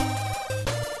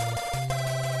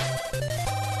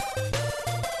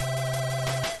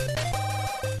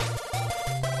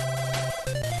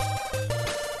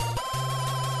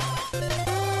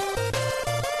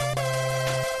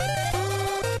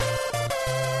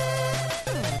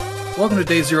Welcome to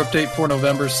Day Zero Update for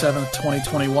November 7th,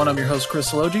 2021. I'm your host,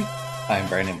 Chris Logi. I'm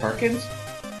Brandon Perkins.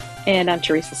 And I'm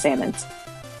Teresa Sammons.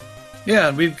 Yeah,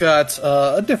 and we've got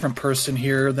a different person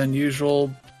here than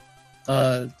usual.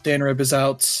 Dan Rib is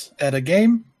out at a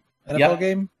game, NFL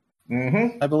game,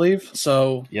 I believe.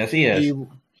 So yes, he is.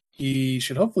 He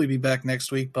should hopefully be back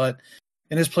next week. But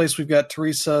in his place, we've got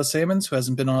Teresa Sammons, who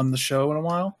hasn't been on the show in a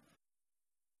while.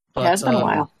 It has been a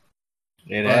while.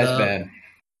 It has been.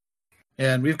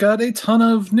 And we've got a ton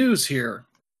of news here.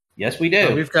 Yes, we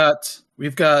do.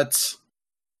 We've got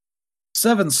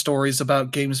 7 stories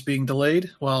about games being delayed.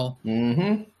 Well,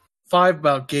 5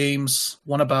 about games,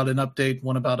 1 about an update,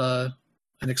 1 about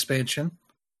an expansion.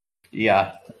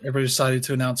 Yeah. Everybody decided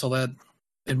to announce all that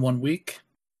in 1 week.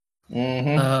 We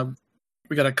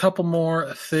got a couple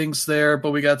more things there, but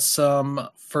we got some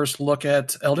first look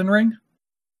at Elden Ring.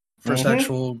 First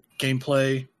actual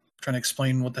gameplay, trying to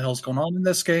explain what the hell's going on in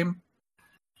this game.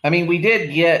 I mean, we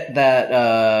did get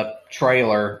that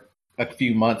trailer a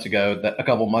couple months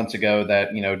ago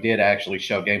that, did actually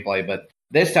show gameplay. But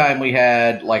this time we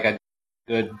had like a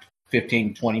good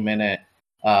 15, 20 minute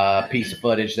piece of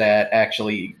footage that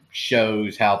actually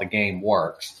shows how the game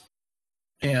works.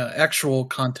 Yeah, actual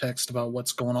context about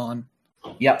what's going on.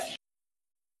 Yep.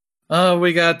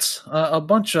 We got a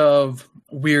bunch of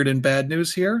weird and bad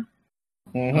news here.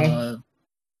 There's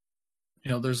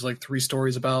like 3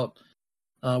 stories about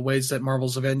ways that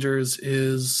Marvel's Avengers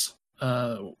is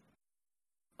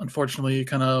unfortunately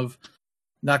kind of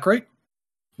not great.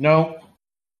 No.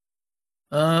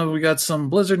 We got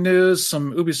some Blizzard news,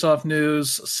 some Ubisoft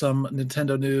news, some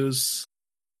Nintendo news,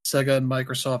 Sega and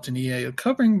Microsoft and EA,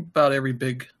 covering about every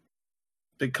big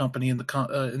company in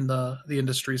the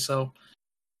industry. So,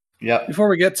 yeah. Before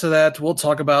we get to that, we'll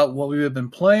talk about what we have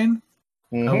been playing.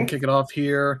 I'll kick it off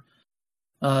here.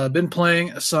 Been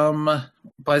playing some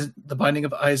The Binding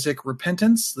of Isaac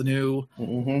Repentance, the new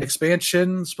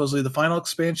expansion, supposedly the final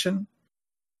expansion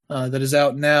that is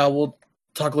out now. We'll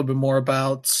talk a little bit more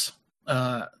about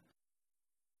how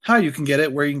you can get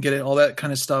it, where you can get it, all that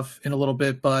kind of stuff in a little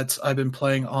bit. But I've been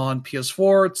playing on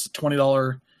PS4. It's a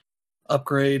 $20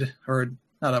 upgrade, or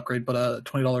not upgrade, but a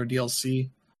 $20 DLC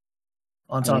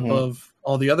on top of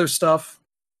all the other stuff.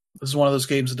 This is one of those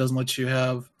games that doesn't let you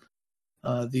have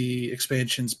the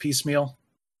expansions piecemeal.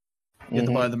 You have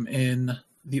to buy them in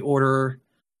the order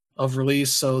of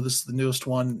release. So this is the newest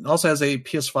one. It also has a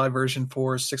PS5 version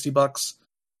for $60,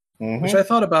 which I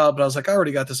thought about, but I was like, I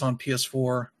already got this on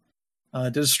PS4.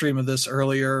 Did a stream of this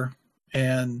earlier,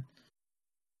 and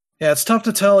yeah, it's tough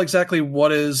to tell exactly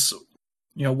what is,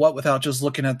 what without just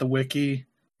looking at the wiki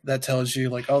that tells you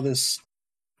like, oh, this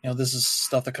is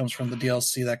stuff that comes from the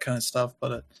DLC, that kind of stuff.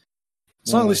 But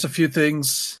it's not at least a few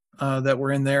things that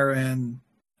were in there, and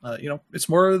it's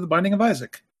more of The Binding of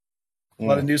Isaac. A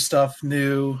lot of new stuff,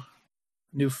 new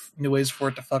ways for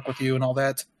it to fuck with you and all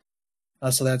that.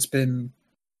 So that's been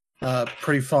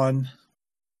pretty fun.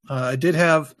 I did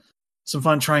have some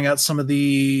fun trying out some of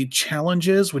the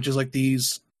challenges, which is like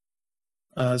these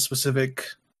specific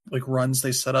like runs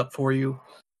they set up for you.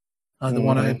 The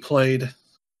one I had played,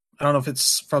 I don't know if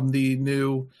it's from the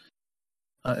new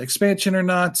expansion or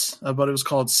not, but it was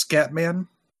called Scatman,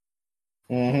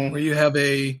 where you have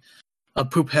a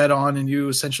poop head on and you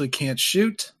essentially can't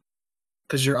shoot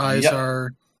because your eyes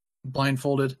are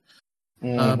blindfolded.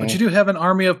 But you do have an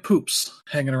army of poops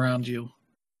hanging around you.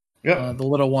 The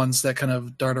little ones that kind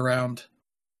of dart around.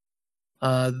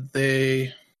 So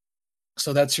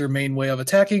that's your main way of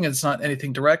attacking. It's not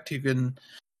anything direct. You can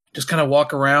just kind of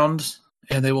walk around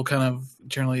and they will kind of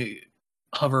generally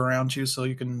hover around you, so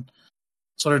you can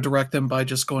sort of direct them by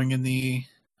just going in the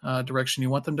direction you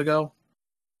want them to go.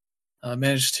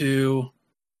 Managed to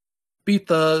beat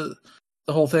the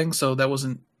whole thing, so that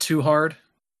wasn't too hard,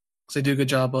 because they do a good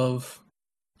job of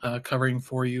covering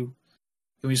for you,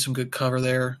 giving you some good cover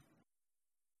there.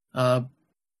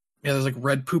 There's like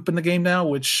red poop in the game now,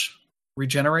 which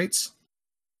regenerates,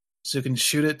 so you can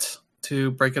shoot it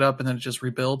to break it up, and then it just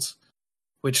rebuilds,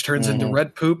 which turns into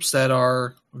red poops that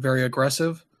are very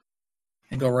aggressive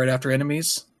and go right after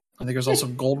enemies. I think there's also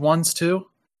gold ones too.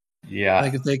 Yeah. I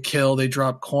think if they kill, they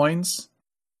drop coins.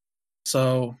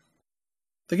 So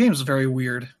the game's very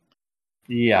weird.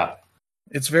 Yeah.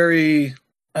 It's very,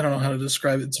 I don't know how to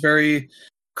describe it. It's very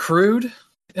crude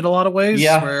in a lot of ways,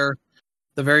 where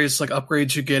the various like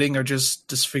upgrades you're getting are just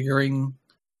disfiguring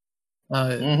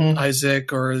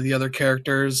Isaac or the other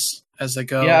characters as they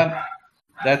go. Yeah.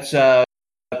 That's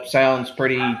sounds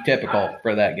pretty typical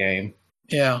for that game.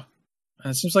 Yeah.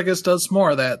 And it seems like this does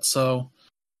more of that, so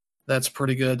that's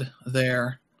pretty good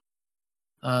there.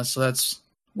 So that's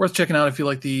worth checking out if you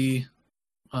like the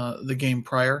game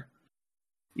prior.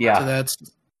 Yeah. So that's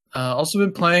also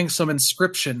been playing some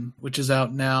Inscription, which is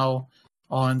out now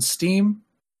on Steam.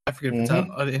 I forget if it's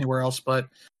out anywhere else, but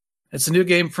it's a new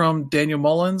game from Daniel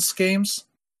Mullins Games,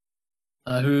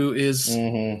 who is,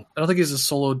 I don't think he's a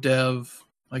solo dev.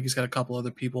 Like, he's got a couple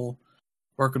other people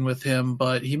working with him,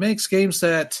 but he makes games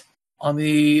that on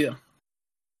the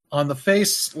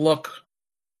face look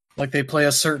like they play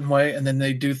a certain way, and then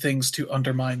they do things to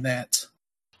undermine that.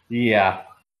 Yeah.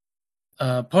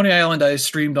 Pony Island I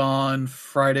streamed on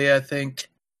Friday, I think,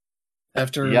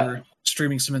 after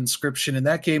streaming some Inscription, and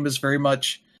that game is very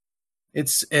much,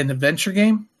 it's an adventure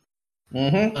game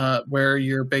where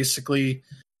you're basically,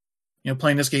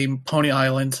 playing this game, Pony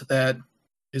Island, that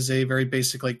is a very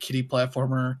basic, like, kiddie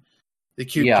platformer. The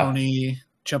cute pony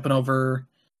jumping over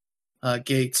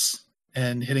gates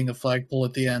and hitting a flagpole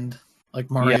at the end, like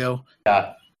Mario.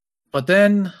 Yeah. But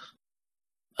then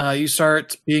you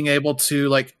start being able to,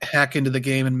 like, hack into the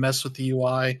game and mess with the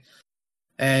UI,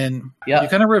 and you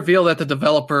kind of reveal that the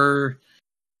developer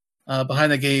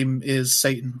behind the game is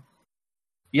Satan.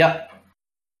 Yep.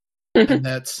 And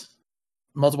that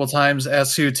multiple times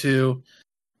asks you to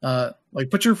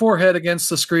put your forehead against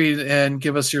the screen and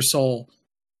give us your soul,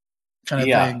 kind of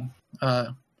thing.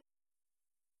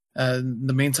 And in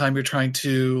the meantime, you're trying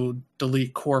to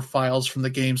delete core files from the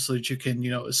game so that you can,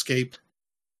 escape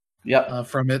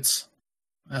from it.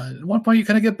 At one point, you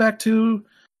kind of get back to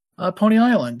Pony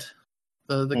Island,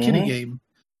 the kiddie game,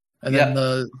 and then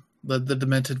the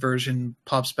demented version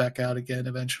pops back out again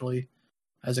eventually,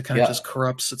 as it kind of just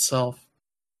corrupts itself.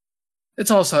 It's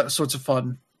all sorts of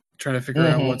fun trying to figure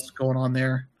out what's going on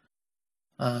there.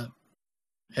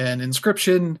 And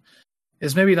Inscription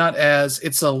is maybe not as,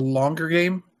 it's a longer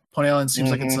game. Pony Island seems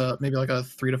like it's maybe like a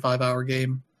 3 to 5 hour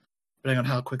game, depending on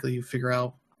how quickly you figure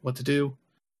out what to do.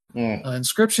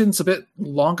 Inscription's a bit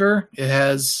longer. It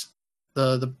has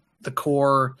the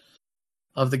core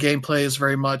of the gameplay is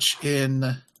very much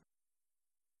in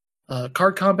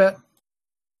card combat,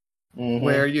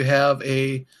 where you have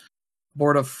a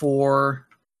board of 4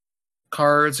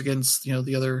 cards against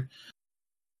the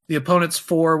opponent's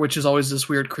 4, which is always this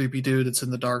weird creepy dude that's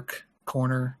in the dark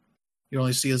corner. You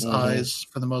only see his eyes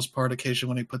for the most part. Occasionally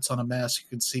when he puts on a mask, you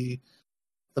can see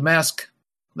the mask,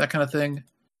 that kind of thing.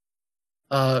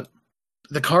 The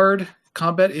card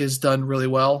combat is done really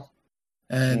well,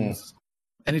 and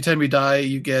anytime you die,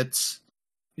 you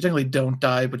technically don't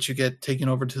die, but you get taken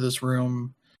over to this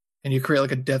room, and you create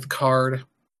like a death card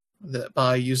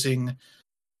by using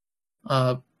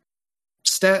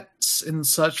stats and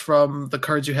such from the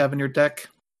cards you have in your deck,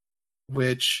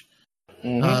 which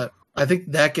I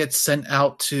think that gets sent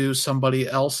out to somebody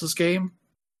else's game.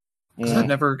 Because I've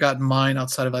never gotten mine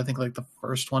outside of, I think, like the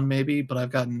first one maybe, but I've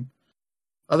gotten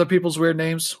other people's weird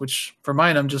names, which for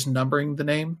mine, I'm just numbering the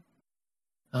name.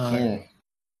 So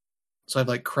I have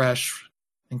like Crash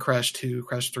and Crash 2,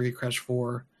 Crash 3, Crash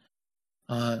 4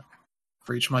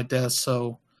 for each of my deaths.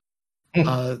 So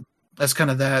that's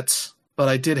kind of that. But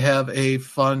I did have I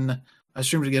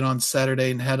streamed again on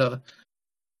Saturday and had a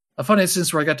fun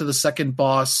instance where I got to the second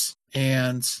boss,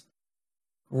 and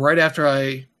right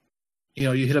after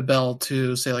you hit a bell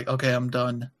to say like, okay, I'm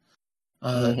done.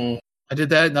 I did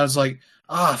that, and I was like,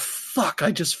 fuck,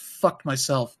 I just fucked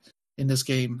myself in this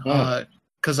game.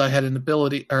 Because I had an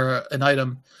ability or an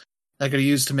item that I could have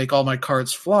used to make all my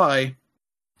cards fly,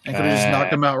 and could have just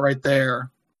knocked them out right there.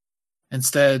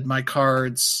 Instead, my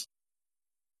cards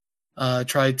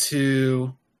tried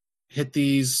to hit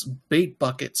these bait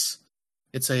buckets.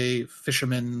 It's a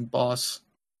fisherman boss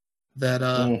that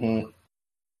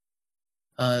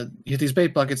you hit these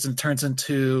bait buckets and it turns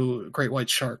into great white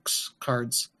sharks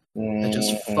cards that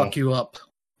just fuck you up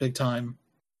big time.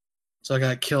 So I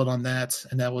got killed on that,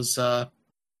 and that was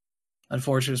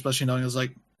unfortunate, especially knowing it was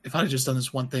like, if I had just done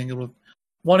this one thing, it would have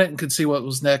won it and could see what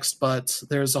was next. But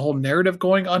there's a whole narrative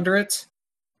going under it.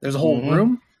 There's a whole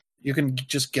room. You can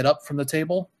just get up from the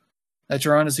table that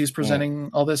you're on as he's presenting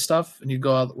all this stuff, and you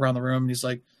go out around the room, and he's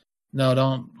like, no,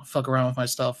 don't fuck around with my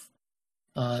stuff.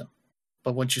 But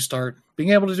once you start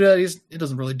being able to do that, it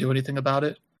doesn't really do anything about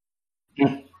it.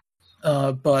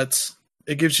 But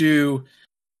it gives you'll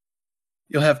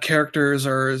have characters,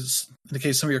 or in the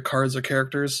case some of your cards are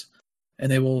characters,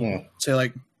 and they will say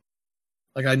like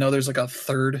I know there's like a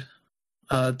third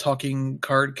talking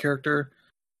card character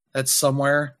that's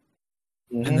somewhere,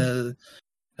 and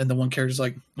the one character's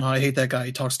like, oh, I hate that guy,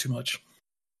 he talks too much.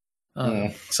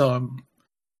 So I'm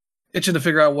itching to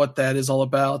figure out what that is all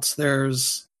about.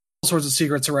 There's all sorts of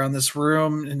secrets around this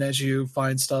room, and as you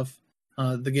find stuff,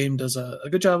 the game does a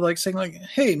good job of like saying like,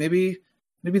 hey, maybe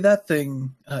that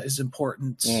thing is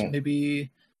important. Maybe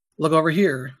look over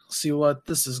here, see what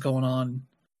this is going on.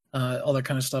 all that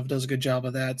kind of stuff. It does a good job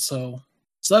of that. So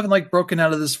I haven't like broken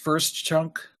out of this first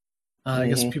chunk. I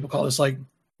guess people call this like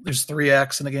there's 3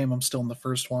 acts in the game. I'm still in the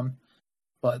first one,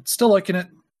 but still liking it.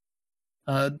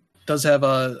 Does have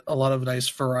a lot of nice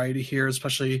variety here,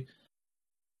 especially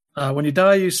when you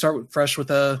die. You start fresh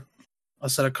with a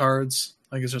set of cards.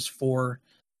 I guess there's 4.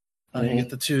 You get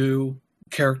the 2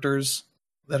 characters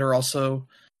that are also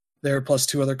there, plus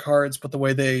 2 other cards. But the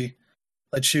way they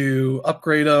let you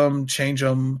upgrade them, change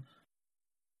them,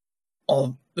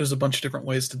 there's a bunch of different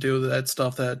ways to do that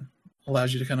stuff that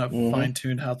allows you to kind of fine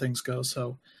tune how things go.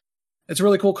 So it's a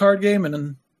really cool card game,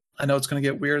 and I know it's going to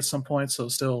get weird at some point. So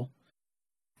still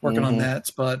working on that,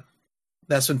 but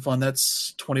that's been fun.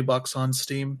 That's $20 on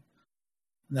Steam,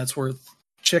 and that's worth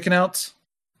checking out.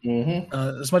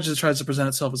 As much as it tries to present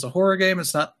itself as a horror game,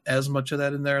 it's not as much of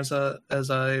that in there as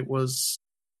I was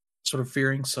sort of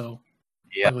fearing. So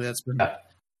that's been.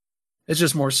 It's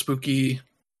just more spooky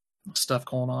stuff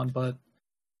going on. But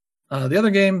the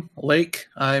other game, Lake,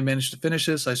 I managed to finish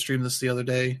this. I streamed this the other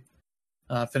day,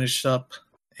 finished up,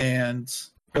 and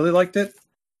really liked it.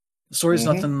 The story's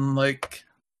nothing like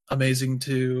amazing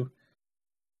to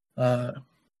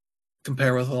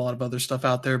compare with a lot of other stuff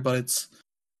out there, but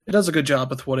it does a good job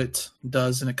with what it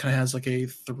does, and it kind of has like a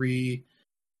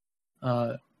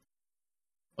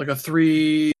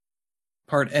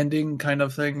 3-part ending kind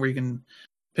of thing where you can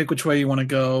pick which way you want to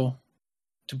go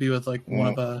to be with like one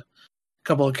of a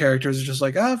couple of characters. It's just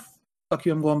like, fuck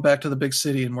you, I'm going back to the big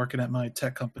city and working at my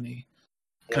tech company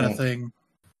kind of thing.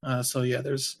 So yeah,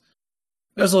 there's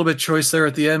a little bit of choice there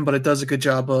at the end, but it does a good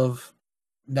job of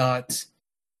not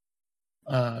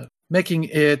making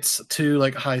it too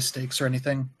like high stakes or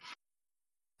anything.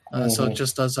 So it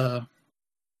just does a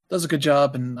good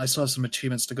job, and I still have some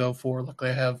achievements to go for.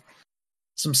 Luckily, I have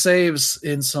some saves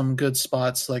in some good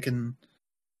spots that I can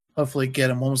hopefully get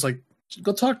them. One was like,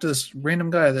 go talk to this random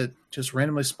guy that just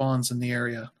randomly spawns in the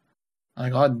area. I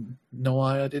had no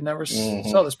idea. I did never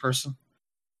saw this person.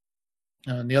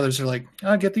 And the others are like,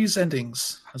 get these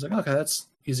endings. I was like, okay, that's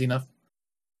easy enough.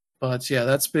 But yeah,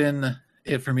 that's been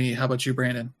it for me. How about you,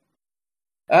 Brandon?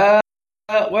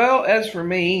 Well, as for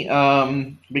me,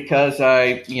 because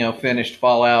I, finished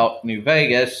Fallout New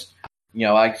Vegas,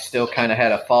 I still kind of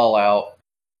had a Fallout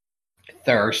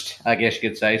thirst, I guess you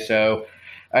could say. So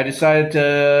I decided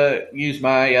to use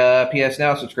my PS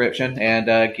Now subscription and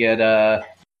get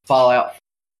Fallout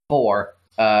 4.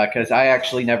 Because I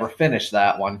actually never finished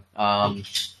that one.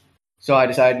 So I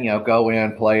decided, go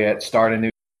in, play it, start a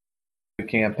new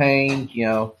campaign,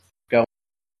 go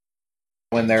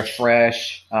when they're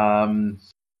fresh. And,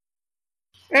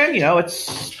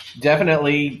 it's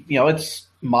definitely, it's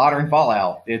modern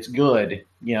Fallout. It's good.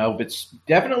 It's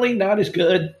definitely not as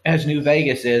good as New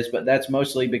Vegas is, but that's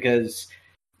mostly because,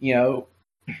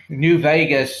 New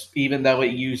Vegas, even though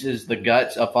it uses the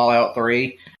guts of Fallout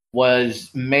 3, was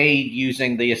made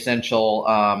using the essential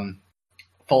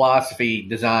philosophy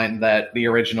design that the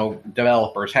original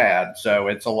developers had. So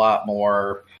it's a lot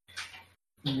more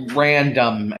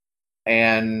random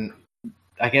and,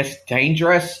 I guess,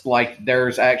 dangerous. Like,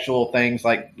 there's actual things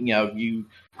like, even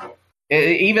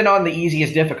on the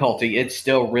easiest difficulty, it's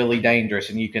still really dangerous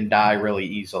and you can die really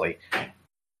easily.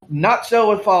 Not so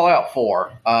with Fallout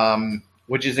 4,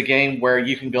 which is a game where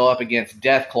you can go up against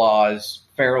Deathclaws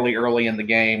fairly early in the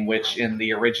game, which in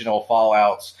the original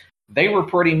Fallouts, they were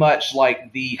pretty much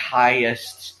like the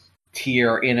highest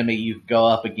tier enemy you could go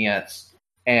up against.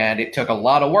 And it took a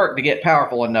lot of work to get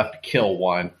powerful enough to kill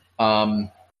one.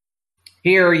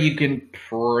 Here you can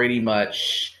pretty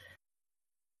much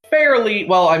fairly,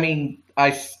 well,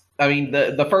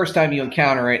 the first time you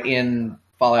encounter it in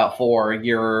Fallout 4,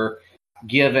 you're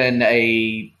given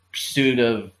a suit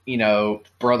of,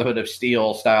 Brotherhood of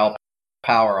Steel style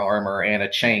power armor and a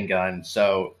chain gun,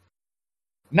 so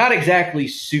not exactly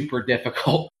super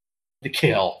difficult to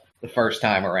kill the first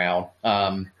time around.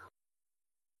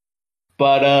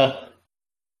 But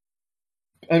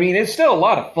it's still a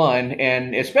lot of fun,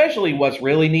 and especially what's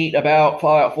really neat about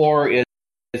Fallout 4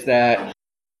 is that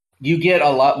you get a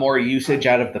lot more usage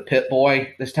out of the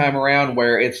Pip-Boy this time around,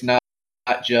 where it's not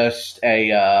just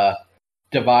a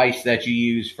device that you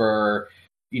use for,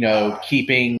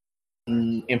 keeping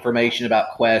information about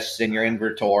quests in your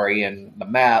inventory and the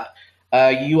map.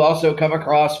 You also come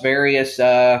across various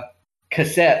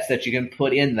cassettes that you can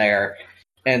put in there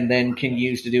and then can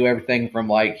use to do everything from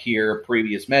like hear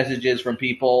previous messages from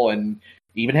people, and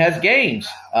even has games.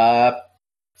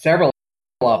 Several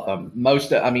of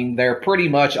them. They're pretty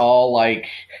much all like,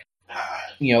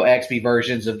 XP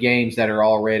versions of games that are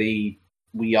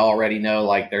we already know.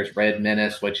 Like there's Red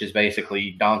Menace, which is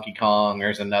basically Donkey Kong.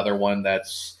 There's another one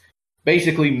that's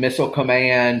basically Missile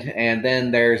Command, and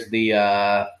then there's the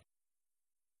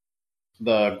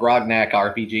Grognak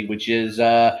RPG, which is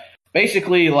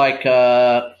basically like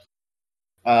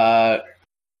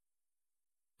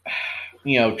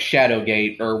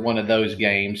Shadowgate or one of those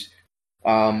games.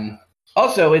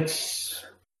 Also, it's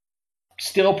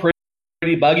still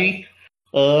pretty buggy.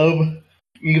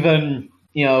 Even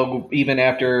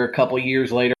after a couple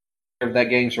years later of that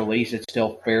game's release, it's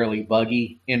still fairly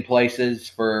buggy in places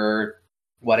for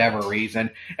whatever reason.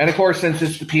 And of course, since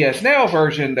it's the PS Now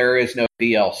version, there is no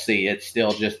DLC. It's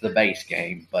still just the base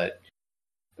game, but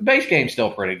the base game's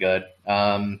still pretty good.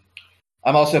 I'm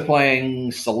also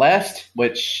playing Celeste,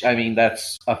 which, I mean,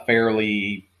 that's a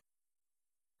fairly,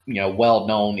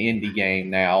 well-known indie game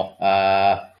now.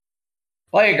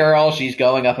 Play a girl, she's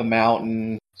going up a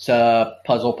mountain. It's a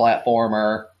puzzle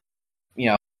platformer.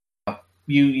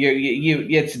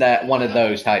 It's that one of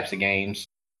those types of games.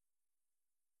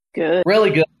 Good.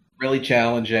 Really good, really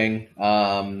challenging.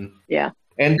 Yeah.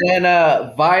 And then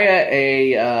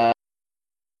via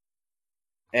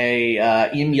a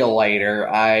emulator,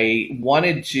 I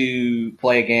wanted to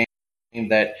play a game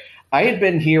that I had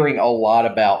been hearing a lot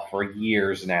about for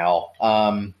years now,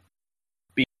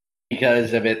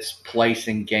 because of its place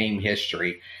in game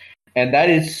history, and that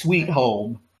is Sweet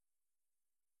Home.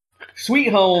 Sweet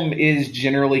Home is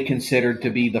generally considered to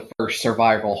be the first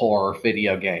survival horror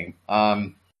video game.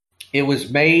 It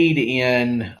was made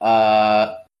in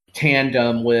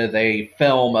tandem with a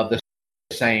film of the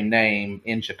same name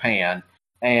in Japan,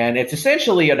 and it's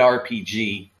essentially an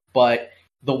RPG, but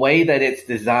the way that it's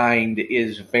designed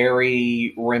is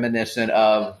very reminiscent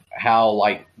of how,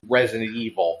 like, Resident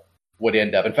Evil would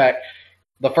end up. In fact,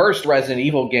 the first Resident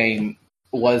Evil game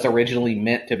was originally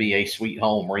meant to be a Sweet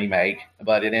Home remake,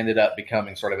 but it ended up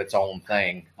becoming sort of its own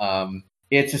thing.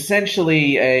 It's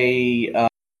essentially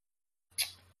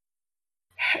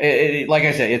like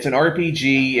I said, it's an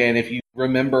RPG, and if you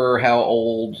remember how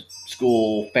old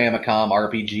school Famicom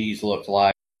RPGs looked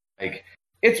like,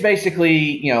 it's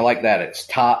basically, like that. It's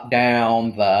top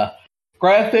down. The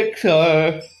graphics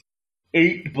are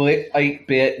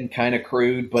 8-bit and kind of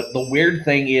crude, but the weird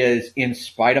thing is, in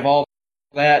spite of all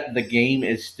that, the game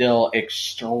is still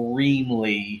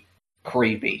extremely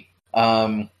creepy.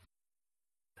 And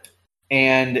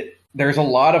there's a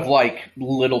lot of, like,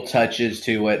 little touches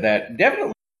to it that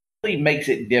definitely makes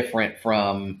it different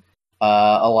from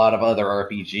a lot of other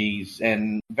RPGs,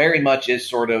 and very much is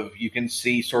sort of, you can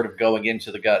see sort of going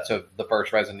into the guts of the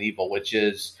first Resident Evil, which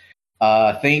is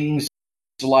things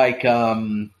like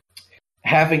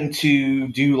having to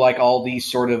do, like, all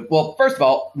these sort of, well, first of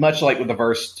all, much like with the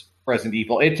first Resident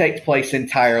Evil, it takes place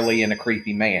entirely in a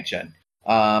creepy mansion.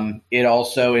 It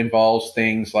also involves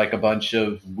things like a bunch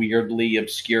of weirdly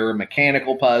obscure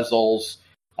mechanical puzzles,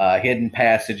 hidden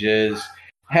passages,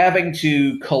 having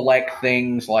to collect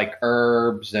things like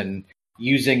herbs, and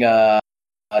using a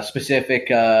specific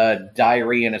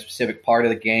diary in a specific part of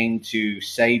the game to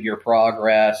save your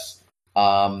progress,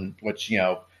 which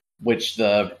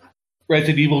the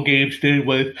Resident Evil games did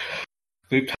with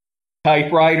the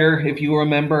typewriter, if you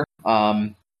remember.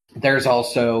 There's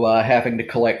also having to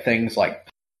collect things like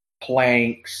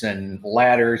planks and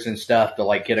ladders and stuff to,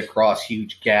 like, get across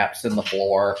huge gaps in the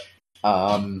floor.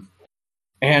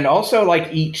 And also,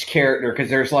 like, each character,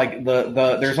 because there's like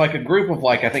there's like a group of,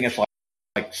 like, I think it's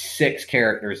like 6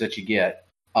 characters that you get.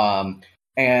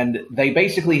 And they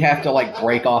basically have to, like,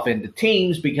 break off into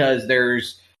teams, because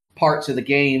there's parts of the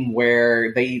game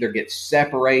where they either get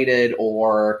separated,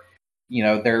 or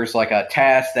there's, like, a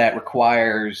task that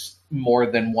requires more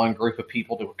than one group of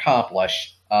people to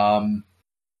accomplish.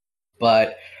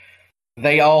 But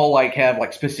they all, like, have,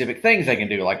 like, specific things they can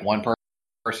do. Like, one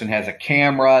person has a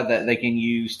camera that they can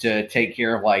use to take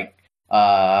care of, like,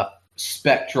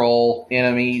 spectral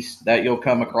enemies that you'll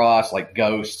come across, like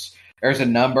ghosts. There's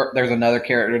another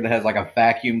character that has, like, a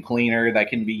vacuum cleaner that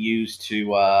can be used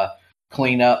to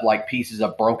clean up, like, pieces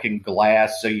of broken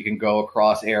glass so you can go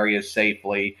across areas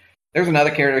safely. There's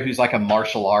another character who's, like, a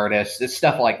martial artist. It's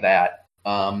stuff like that.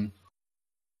 And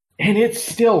it's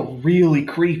still really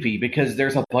creepy, because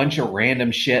there's a bunch of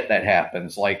random shit that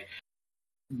happens. Like,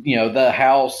 the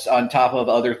house, on top of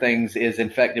other things, is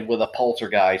infected with a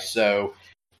poltergeist. So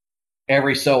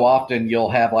every so often you'll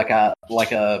have like a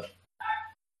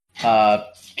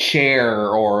chair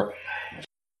or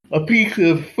a piece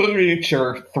of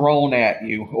furniture thrown at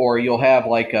you, or you'll have,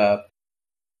 like,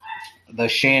 the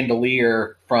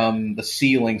chandelier from the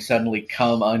ceiling suddenly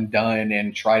come undone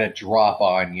and try to drop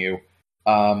on you.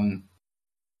 And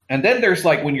then there's,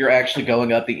 like, when you're actually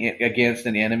going up against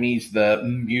an enemies, the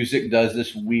music does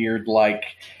this weird, like,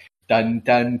 dun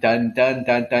dun dun dun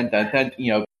dun dun dun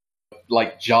dun,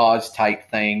 like Jaws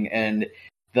type thing, and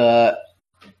the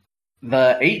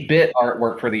 8-bit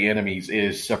artwork for the enemies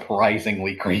is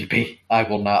surprisingly creepy. I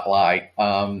will not lie.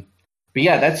 But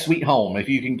yeah, that's Sweet Home. If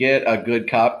you can get a good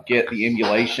get the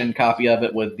emulation copy of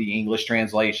it with the English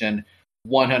translation,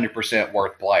 100%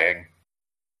 worth playing.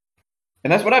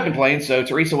 And that's what I've been playing. So,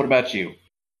 Teresa, what about you?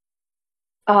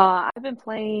 I've been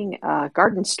playing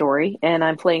Garden Story, and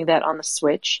I'm playing that on the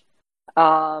Switch.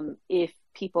 If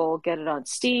people get it on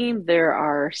Steam, there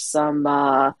are some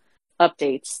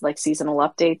updates, like seasonal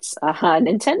updates.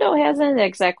 Nintendo hasn't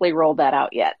exactly rolled that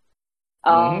out yet.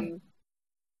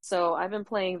 So I've been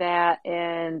playing that,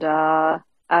 and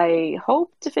I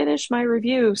hope to finish my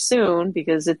review soon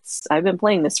because I've been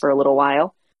playing this for a little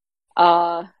while.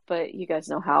 But you guys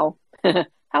know how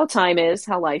how time is,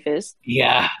 how life is.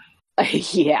 Yeah.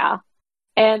 Yeah.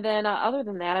 And then other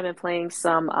than that, I've been playing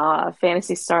some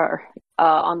Phantasy Star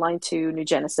Online 2 New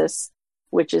Genesis,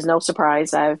 which is no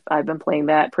surprise. I've been playing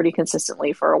that pretty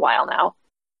consistently for a while now.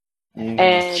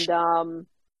 And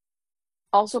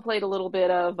also played a little bit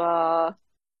of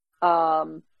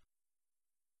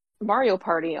Mario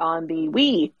Party on the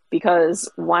Wii, because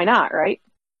why not, right?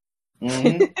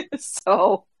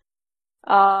 So,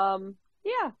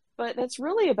 yeah, but that's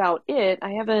really about it.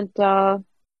 I haven't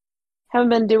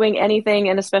been doing anything,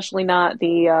 and especially not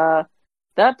the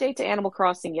update to Animal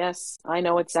Crossing. Yes, I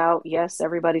know it's out. Yes,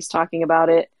 everybody's talking about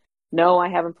it. No, I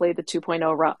haven't played the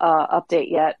 2.0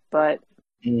 update yet, but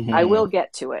I will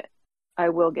get to it.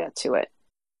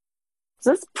 So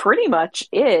that's pretty much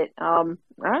it. I'm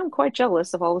quite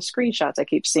jealous of all the screenshots I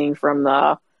keep seeing from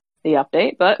the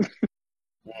update, but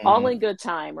all in good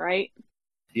time, right?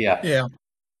 Yeah.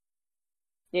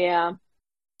 Yeah.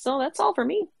 So that's all for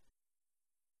me.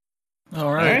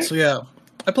 All right. So yeah,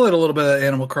 I played a little bit of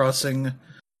Animal Crossing.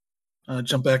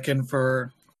 Jump back in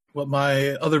for what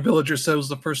my other villager said was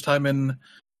the first time in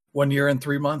 1 year and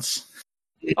 3 months.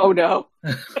 Oh no!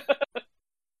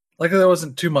 Like there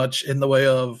wasn't too much in the way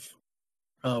of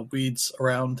weeds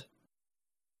around.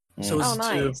 So it was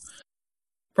nice.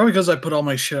 Probably because I put all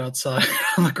my shit outside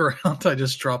on the ground. I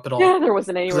just drop it all. Yeah, there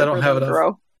wasn't anywhere for them to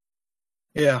grow.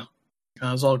 Yeah, it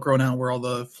was all grown out where all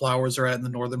the flowers are at in the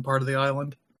northern part of the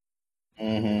island.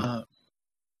 So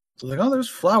like, there's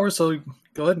flowers, so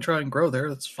go ahead and try and grow there.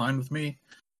 That's fine with me.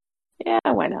 Yeah,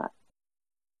 why not?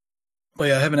 But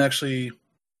yeah, I haven't actually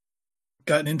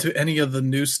gotten into any of the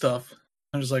new stuff.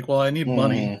 I'm just like, well, I need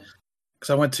money. Because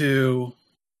I went to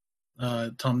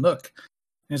Tom Nook.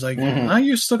 And he's like,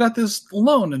 you still got this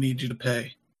loan I need you to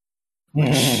pay.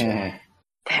 That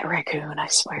raccoon, I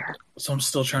swear. So I'm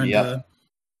still trying to...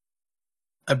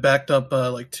 I backed up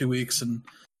like 2 weeks and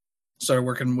started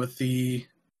working with the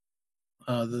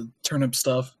turnip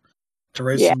stuff to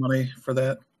raise some money for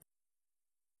that.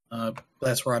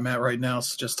 That's where I'm at right now.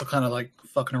 So just to kind of like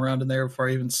fucking around in there before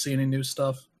I even see any new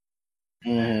stuff.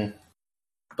 But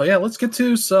yeah, let's get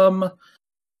to some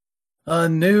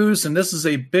news. And this is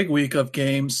a big week of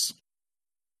games.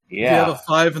 Yeah. If you have a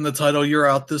 5 in the title, you're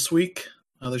out this week.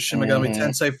 There's Shin Megami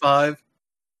Tensei 5.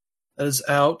 That is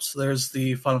out. There's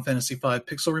the Final Fantasy V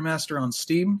Pixel Remaster on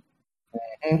Steam.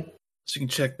 So you can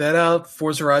check that out.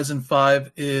 Forza Horizon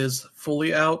 5 is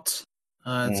fully out.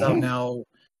 It's out now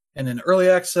in an early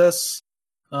access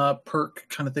perk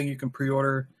kind of thing. You can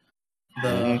pre-order the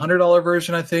 $100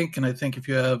 version, I think. And I think if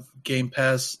you have Game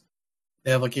Pass,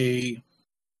 they have there's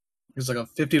like a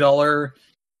 $50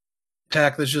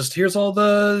 pack that's just, here's all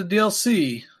the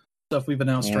DLC stuff we've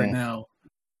announced right now.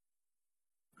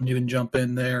 And you can jump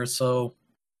in there. So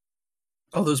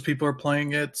all those people are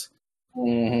playing it.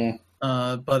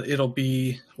 But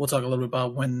we'll talk a little bit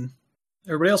about when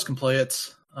everybody else can play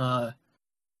it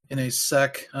in a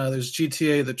sec. There's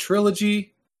GTA The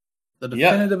Trilogy, the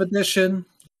Definitive Edition,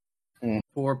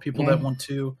 for people that want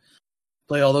to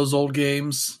play all those old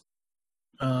games.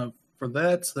 For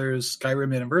that, there's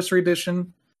Skyrim Anniversary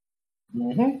Edition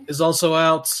is also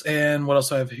out. And what else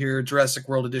do I have here? Jurassic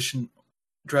World Edition,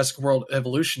 Jurassic World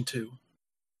Evolution 2.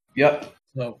 Yep.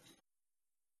 So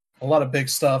a lot of big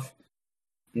stuff.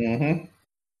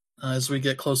 As we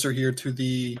get closer here to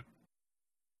the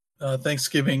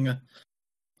Thanksgiving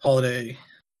holiday,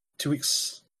 2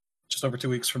 weeks, just over 2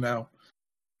 weeks from now.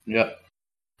 Yep.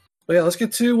 But yeah, let's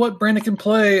get to what Brandon can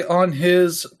play on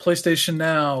his PlayStation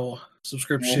Now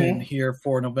subscription here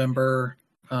for November,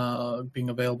 being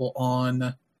available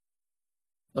on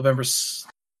November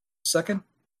 2nd.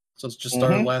 So it's just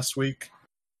started last week.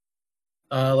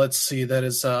 Let's see, that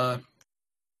is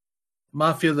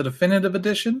Mafia the Definitive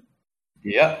Edition.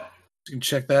 Yep. You can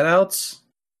check that out.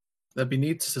 That'd be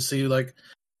neat to see, like,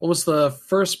 what was the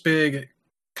first big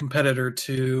competitor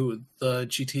to the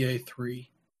GTA 3.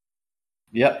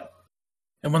 Yep.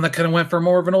 And one that kind of went for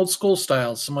more of an old school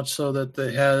style, so much so that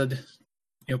they had,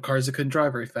 cars that couldn't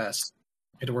drive very fast.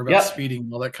 You had to worry about speeding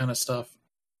and all that kind of stuff.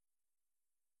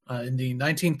 In the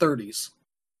 1930s.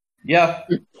 Yeah.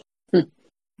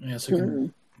 Yeah, so you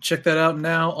can check that out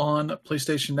now on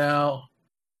PlayStation Now.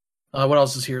 What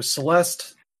else is here?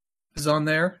 Celeste is on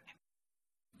there.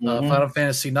 Final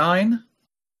Fantasy IX.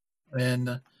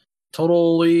 And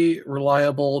Totally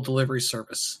Reliable Delivery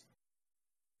Service.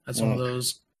 That's one of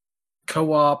those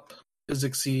co-op,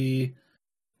 physics-y,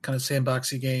 kind of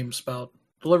sandboxy games about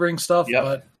delivering stuff,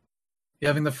 but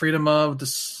having the freedom of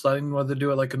deciding whether to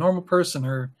do it like a normal person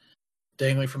or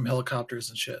dangling from helicopters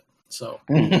and shit. So,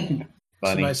 some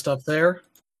nice stuff there.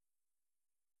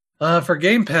 For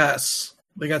Game Pass,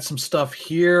 they got some stuff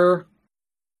here.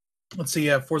 Let's see,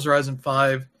 Forza Horizon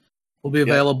 5 will be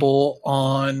available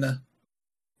on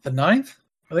the 9th.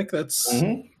 I think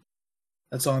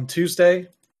that's on Tuesday.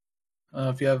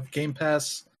 If you have Game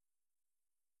Pass.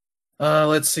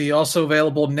 Let's see, also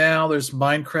available now, there's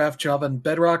Minecraft, Java, and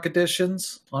Bedrock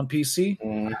editions on PC.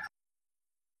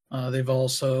 They've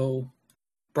also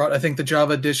brought, I think, the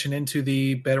Java edition into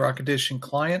the Bedrock edition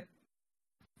client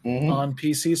on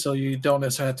PC, so you don't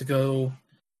necessarily have to go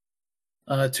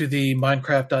to the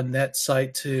Minecraft.net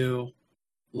site to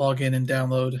log in and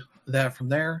download that from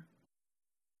there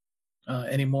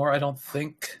anymore, I don't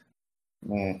think.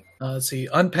 Let's see,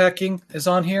 Unpacking is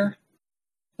on here.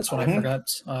 That's what I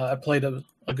forgot. I played a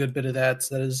good bit of that.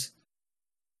 So that is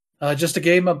just a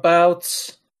game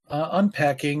about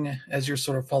unpacking as you're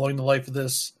sort of following the life of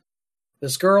this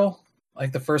girl.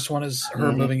 Like the first one is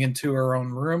her moving into her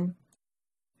own room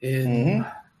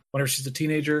whenever she's a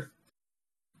teenager.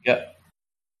 Yep.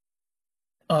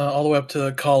 All the way up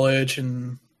to college,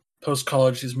 and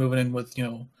post-college she's moving in with,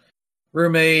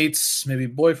 roommates, maybe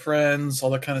boyfriends, all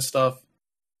that kind of stuff.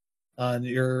 And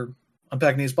you're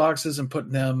unpacking these boxes and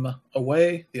putting them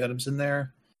away, the items in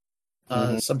there.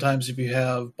 Sometimes if you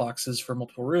have boxes for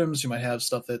multiple rooms, you might have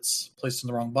stuff that's placed in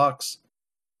the wrong box.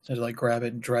 So you have to grab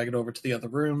it and drag it over to the other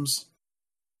rooms.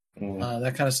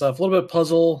 That kind of stuff. A little bit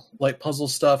of light puzzle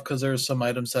stuff, because there's some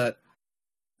items that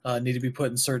need to be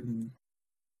put in certain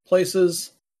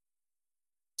places.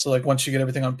 So once you get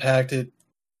everything unpacked, it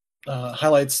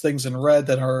highlights things in red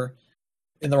that are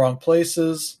in the wrong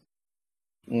places.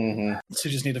 So you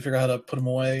just need to figure out how to put them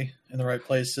away in the right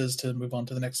places to move on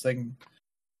to the next thing.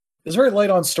 It's very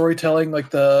light on storytelling. Like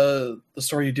the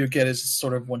story you do get is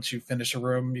sort of once you finish a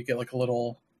room, you get a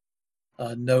little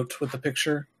note with the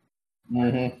picture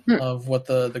of what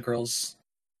the girl's.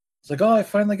 It's like, oh, I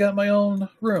finally got my own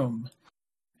room.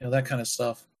 That kind of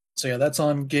stuff. So yeah, that's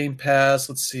on Game Pass.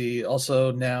 Let's see.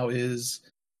 Also now is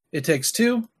It Takes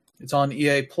Two. It's on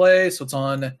EA Play, so it's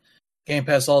on Game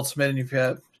Pass Ultimate, and if you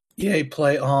have EA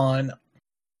Play on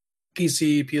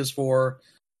PC, PS4,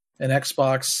 and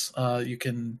Xbox, you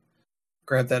can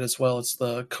grab that as well. It's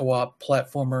the co-op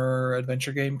platformer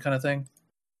adventure game kind of thing.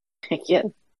 Yeah.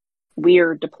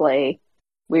 Weird to play.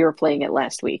 We were playing it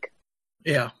last week.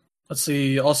 Yeah. Let's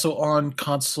see. Also on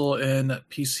console and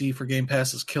PC for Game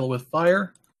Pass is Kill with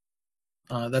Fire.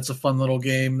 That's a fun little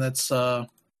game. That's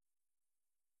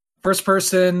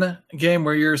first-person game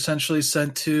where you're essentially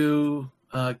sent to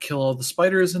kill all the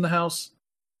spiders in the house,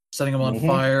 setting them on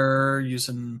fire,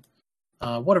 using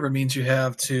whatever means you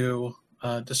have to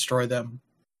destroy them.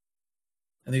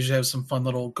 And they usually have some fun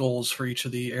little goals for each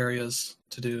of the areas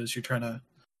to do as you're trying to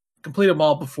complete them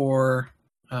all before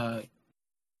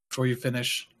you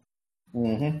finish.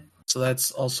 So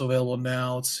that's also available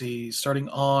now. Let's see. Starting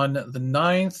on the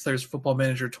 9th, there's Football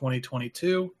Manager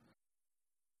 2022.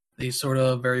 The sort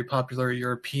of very popular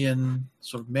European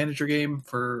sort of manager game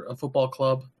for a football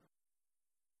club.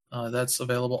 That's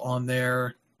available on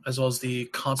there, as well as the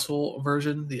console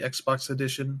version, the Xbox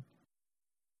edition.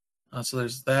 So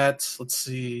there's that. Let's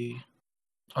see.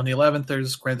 On the 11th,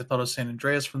 there's Grand Theft Auto San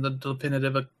Andreas from the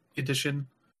Definitive Edition.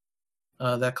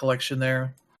 That collection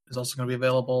there is also going to be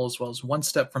available, as well as One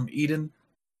Step from Eden,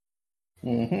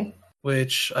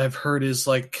 which I've heard is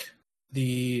like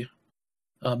the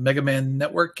Mega Man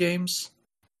Network games,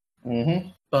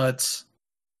 but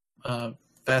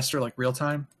faster, like real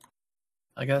time,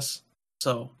 I guess.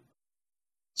 So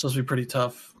it's supposed to be pretty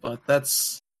tough, but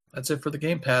that's it for the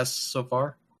Game Pass so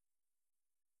far.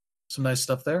 Some nice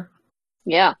stuff there.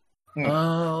 Yeah.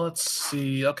 Let's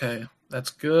see. Okay, that's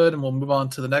good, and we'll move on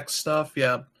to the next stuff.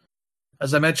 Yeah,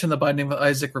 as I mentioned, The Binding of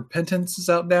Isaac: Repentance is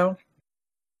out now.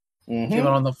 Came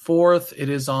out on the 4th. It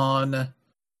is on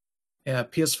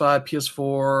PS5,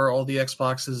 PS4, all the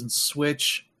Xboxes, and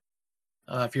Switch.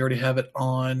 If you already have it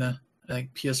on I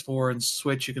think PS4 and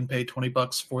Switch, you can pay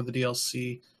 $20 for the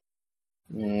DLC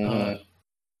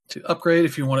to upgrade.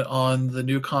 If you want it on the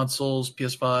new consoles,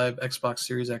 PS5, Xbox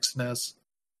Series X and S.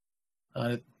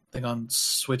 I think on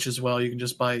Switch as well, you can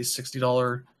just buy a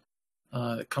 $60.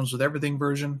 It comes with everything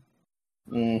version.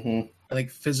 I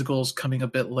think physical is coming a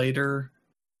bit later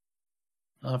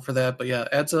for that, but yeah,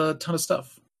 adds a ton of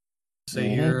stuff. Say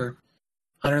here,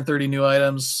 130 new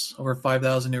items, over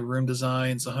 5,000 new room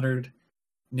designs, 100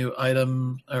 new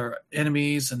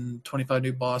enemies, and 25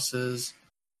 new bosses,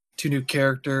 2 new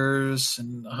characters,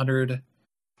 and 100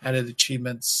 added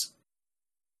achievements,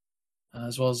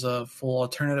 as well as a full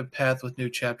alternative path with new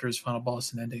chapters, final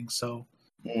boss, and ending. So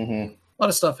a lot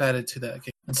of stuff added to that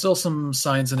game. And still some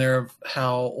signs in there of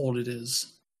how old it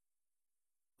is.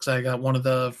 Because I got one of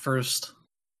the first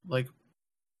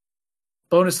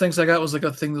bonus things I got was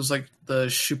a thing that was the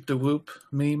Shoop de Whoop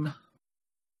meme.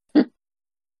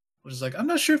 Which is I'm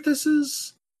not sure if this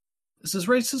is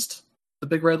racist? The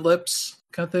big red lips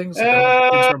kind of things?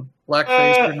 From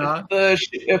blackface or not?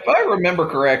 If I remember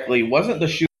correctly, wasn't the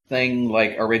Shoop thing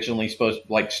originally supposed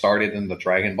to started in the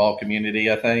Dragon Ball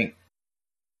community, I think?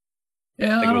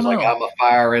 Yeah, I think it was I'm a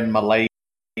fire in my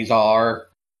laser,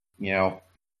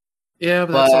 Yeah,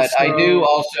 but I do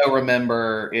also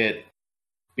remember it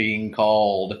being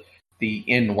called the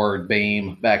N-word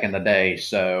beam back in the day,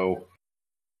 so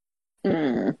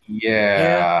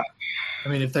yeah. I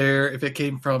mean, if it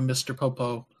came from Mr.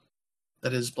 Popo,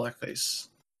 that is blackface.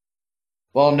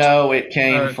 Well, no, it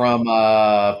came from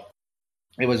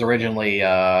it was originally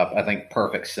I think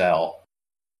Perfect Cell.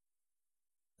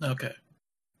 Okay.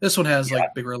 This one has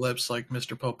bigger lips like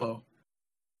Mr. Popo.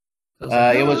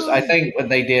 It was I think what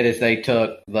they did is they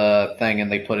took the thing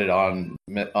and they put it on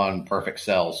Perfect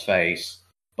Cell's face.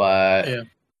 But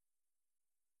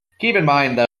keep in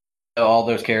mind though, all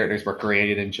those characters were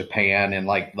created in Japan in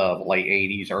the late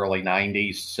 80s, early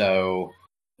 90s, so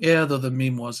yeah, though the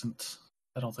meme wasn't,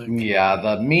 I don't think. Yeah,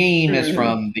 the meme is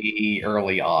from the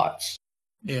early aughts.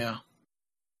 Yeah.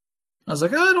 I was I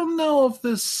don't know if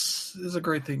this is a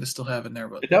great thing to still have in there,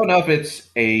 but I don't know if it's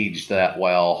aged that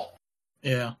well.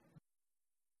 Yeah.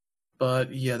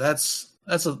 But yeah, that's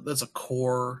a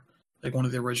core, one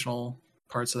of the original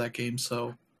parts of that game,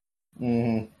 so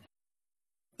I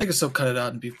can still cut it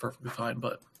out and be perfectly fine,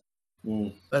 but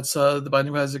that's The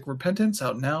Binding of Isaac Repentance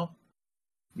out now.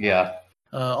 Yeah.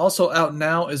 Also out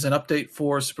now is an update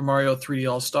for Super Mario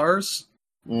 3D All-Stars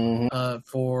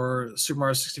for Super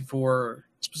Mario 64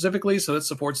 specifically, so it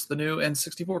supports the new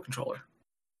N64 controller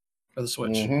for the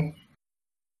Switch.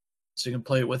 So you can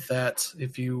play it with that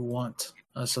if you want.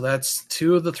 So that's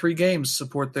 2 of the 3 games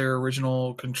support their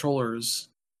original controllers.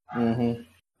 Super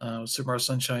Mario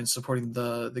Sunshine supporting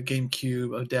the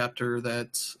GameCube adapter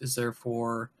that is there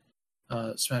for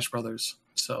Smash Brothers.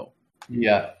 So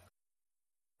yeah,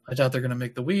 I doubt they're going to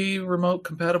make the Wii remote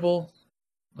compatible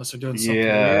unless they're doing something weird.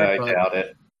 Yeah, I doubt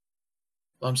it.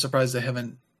 I'm surprised they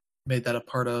haven't made that a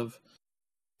part of.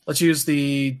 Let's use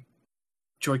the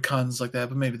Joy-Cons like that,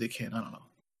 but maybe they can. I don't know.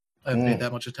 I haven't paid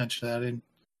that much attention to that, and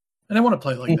I want to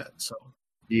play it like that. So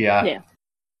yeah.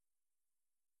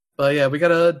 But yeah, we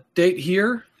got a date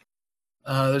here.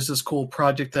 There's this cool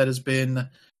project that has been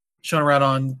shown around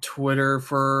on Twitter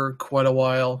for quite a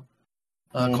while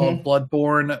called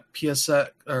Bloodborne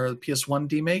PS1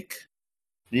 demake.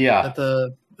 Yeah.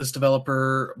 That this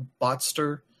developer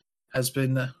Botster has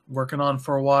been working on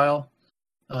for a while,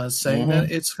 saying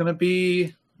that it's going to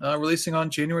be releasing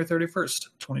on January 31st,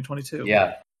 2022.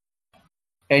 Yeah.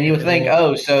 And you would think,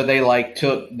 so they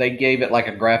gave it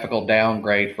a graphical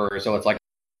downgrade so it's like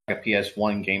a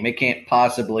PS1 game. It can't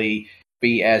possibly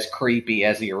be as creepy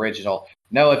as the original.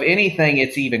 No, if anything,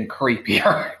 it's even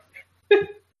creepier.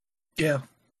 Yeah,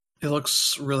 it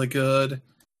looks really good.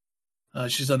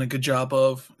 She's done a good job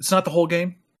of. It's not the whole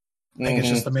game. I think it's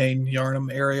just the main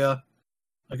Yharnam area.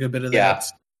 A good bit of that.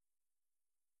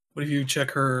 But if you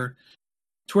check her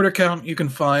Twitter account, you can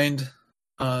find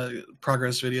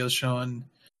progress videos showing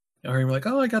her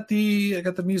I got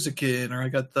the music in, or I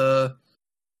got the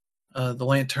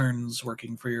lanterns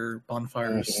working for your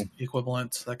bonfires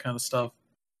equivalent, that kind of stuff.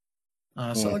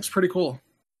 So it looks pretty cool.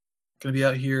 Going to be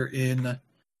out here in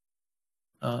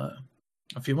a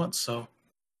few months, so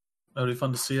that'll be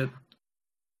fun to see it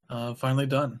finally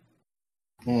done.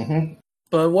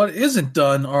 But what isn't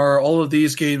done are all of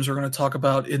these games we're going to talk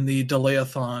about in the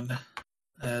Delay-a-thon,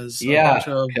 as a bunch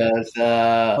of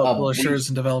publishers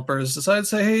and developers decide to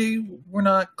say, hey, we're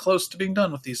not close to being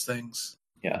done with these things.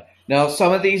 Yeah. Now,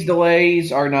 some of these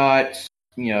delays are not,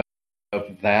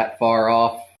 that far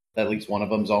off. At least one of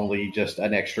them's only just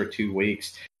an extra 2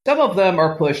 weeks. Some of them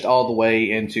are pushed all the way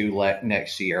into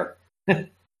next year.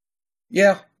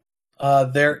 Yeah.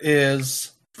 There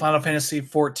is Final Fantasy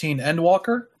XIV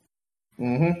Endwalker.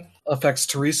 Affects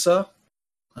Teresa.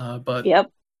 But yep.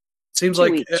 It seems 2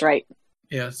 like weeks, right?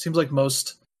 Yeah, it seems like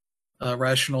most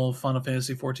rational Final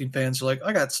Fantasy XIV fans are like,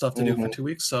 I got stuff to do for 2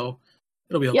 weeks, so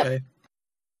it'll be okay.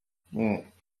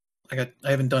 I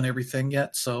haven't done everything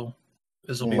yet, so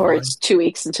this will be Or fine. it's 2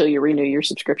 weeks until you renew your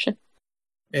subscription.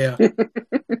 Yeah.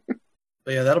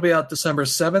 But yeah, that'll be out December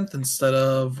 7th instead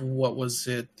of, what was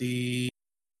it, the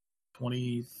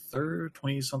 23rd,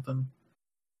 20-something?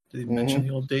 Did he mention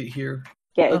the old date here?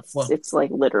 Yeah, it's like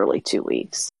literally 2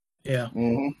 weeks. Yeah.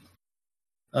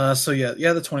 So the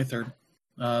 23rd.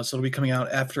 So it'll be coming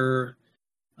out after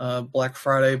Black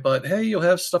Friday, but hey, you'll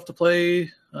have stuff to play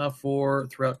for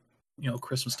throughout,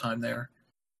 Christmas time there.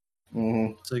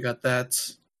 So you got that.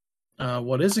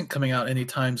 What isn't coming out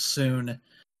anytime soon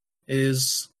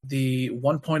is the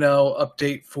 1.0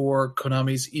 update for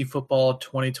Konami's eFootball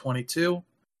 2022,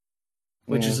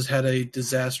 which has had a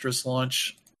disastrous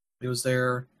launch. It was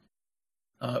their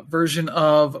version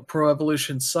of Pro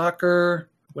Evolution Soccer,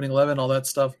 Winning 11, all that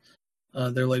stuff.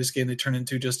 Their latest game they turned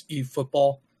into just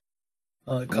eFootball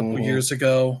a couple years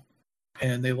ago,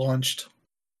 and they launched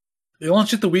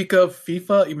it the week of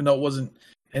FIFA, even though it wasn't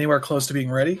anywhere close to being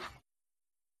ready.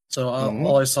 So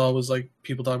all I saw was like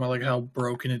people talking about like how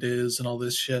broken it is and all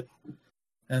this shit.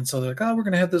 And so they're like, we're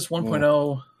going to have this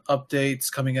 1.0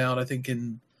 updates coming out, I think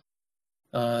in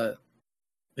November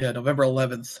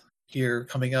 11th here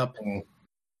coming up. And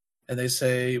they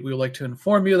say, we would like to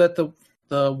inform you that the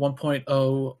 1.0.0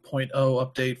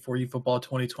 update for eFootball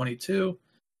 2022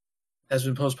 has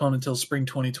been postponed until spring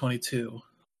 2022.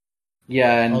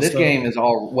 Yeah, and this game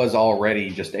was already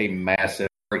just a massive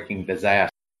freaking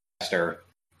disaster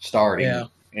starting. Yeah.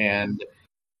 And,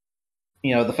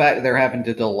 the fact that they're having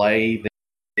to delay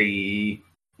the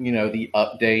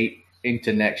update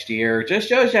into next year just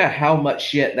shows you how much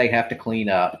shit they have to clean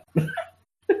up.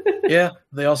 Yeah,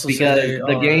 they also because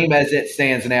the game as it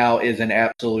stands now is an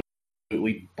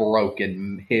absolutely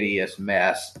broken, hideous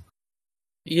mess.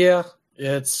 Yeah,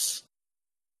 it's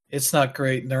not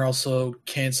great. And they're also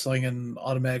canceling and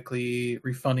automatically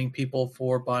refunding people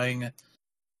for buying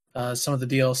some of the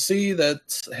DLC that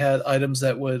had items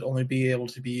that would only be able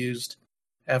to be used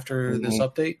after this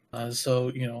update.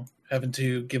 So, having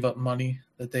to give up money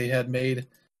that they had made,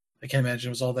 I can't imagine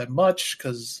it was all that much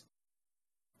because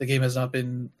the game has not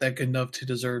been that good enough to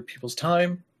deserve people's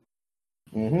time.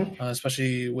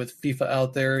 Especially with FIFA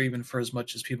out there, even for as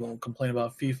much as people complain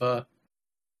about FIFA,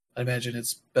 I imagine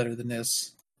it's better than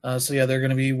this. They're going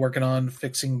to be working on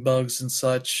fixing bugs and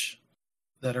such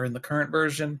that are in the current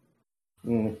version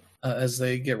as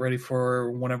they get ready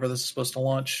for whenever this is supposed to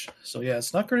launch. So yeah,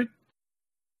 it's not great.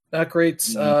 Not great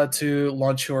to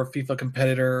launch your FIFA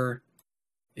competitor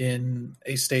in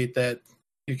a state that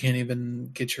you can't even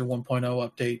get your 1.0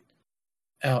 update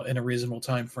out in a reasonable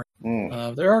time frame.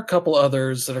 There are a couple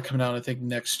others that are coming out, I think,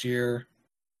 next year.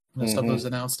 Stuff that was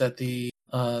announced at the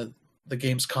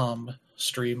Gamescom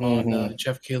stream on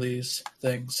Jeff Keighley's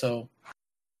thing. So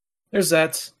there's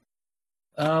that.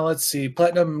 Let's see.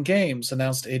 Platinum Games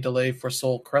announced a delay for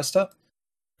Sol Cresta.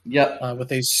 Yep.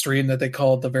 With a stream that they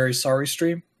called the Very Sorry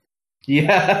stream.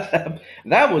 Yeah,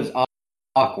 that was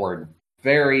awkward.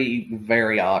 Very,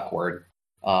 very awkward.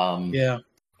 Yeah.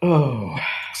 Oh.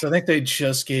 So I think they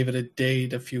just gave it a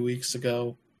date a few weeks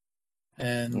ago,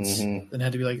 and then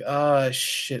had to be like,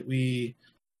 shit, we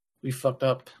fucked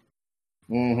up.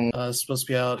 It's supposed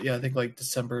to be out, I think like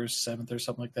December 7th or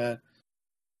something like that.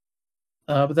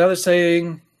 But the other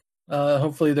saying,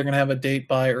 hopefully they're going to have a date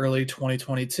by early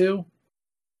 2022.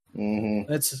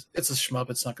 It's a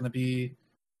shmup. It's not going to be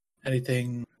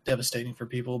anything devastating for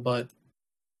people, but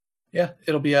yeah,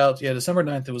 it'll be out. Yeah, December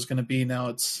 9th it was going to be. Now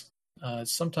it's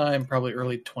sometime probably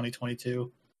early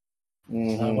 2022,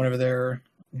 whenever they're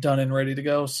done and ready to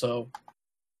go. So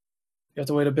you have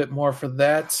to wait a bit more for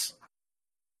that.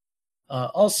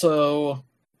 Also,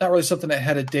 not really something that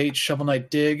had a date, Shovel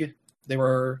Knight Dig. They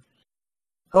were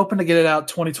hoping to get it out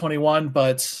 2021,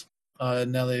 but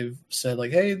now they've said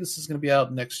hey, this is going to be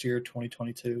out next year,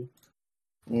 2022.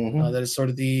 That is sort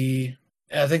of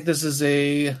I think this is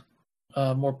a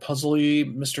more puzzly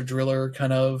Mr. Driller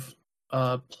kind of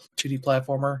 2D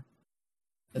platformer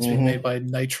that's being made by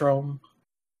Nitrome.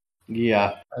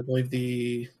 Yeah. I believe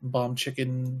the Bomb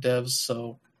Chicken devs,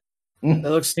 so that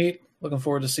looks neat. Looking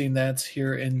forward to seeing that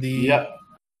here in the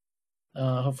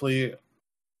hopefully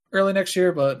early next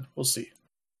year, but we'll see.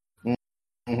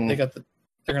 They're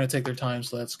going to take their time,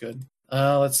 so that's good.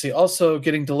 Let's see. Also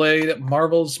getting delayed,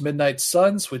 Marvel's Midnight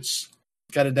Suns, which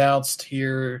got announced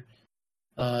here.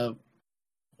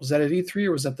 Was that at E3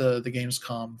 or was that the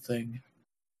Gamescom thing?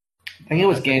 I think it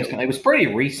was Gamescom. It was pretty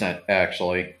recent,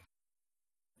 actually.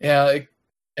 Yeah,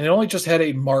 and it only just had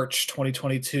a March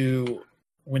 2022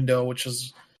 window, which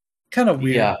is kind of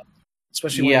weird. Yeah.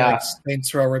 Especially when like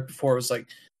Saints Row right before it was like,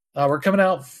 we're coming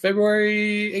out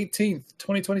February 18th,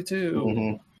 2022.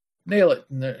 Mm-hmm. Nail it.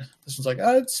 And this one's like,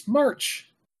 it's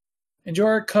March. Enjoy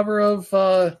our cover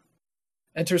of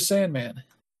Enter Sandman.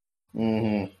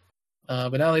 Mm-hmm.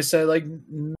 But now they said, like,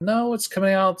 no, it's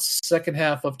coming out second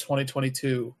half of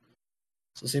 2022.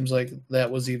 So it seems like that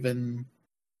was even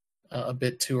a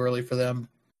bit too early for them.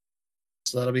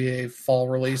 So that'll be a fall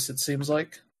release, it seems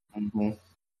like. Mm-hmm.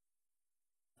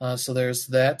 So there's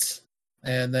that.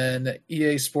 And then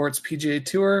EA Sports PGA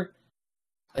Tour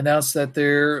announced that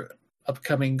their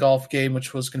upcoming golf game,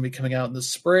 which was going to be coming out in the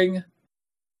spring,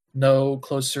 no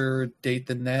closer date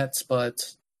than that,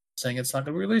 but saying it's not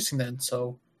going to be releasing then.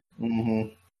 So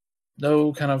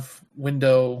no kind of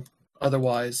window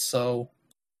otherwise. So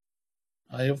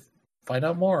I'll find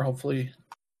out more, hopefully,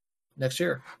 next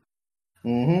year.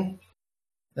 Mm-hmm.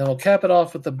 Then we'll cap it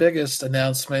off with the biggest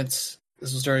announcement.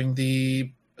 This was during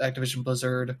the Activision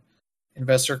Blizzard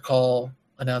investor call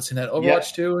announcing that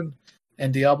Overwatch 2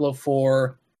 and Diablo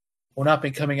 4 will not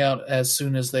be coming out as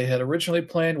soon as they had originally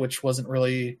planned, which wasn't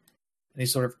really any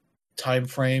sort of time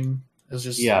frame. It was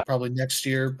just probably next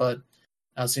year, but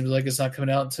now it seems like it's not coming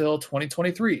out until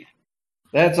 2023.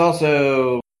 That's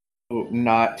also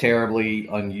not terribly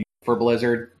unusual for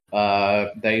Blizzard.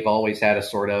 They've always had a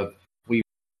sort of we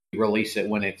release it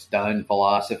when it's done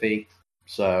philosophy.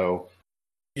 So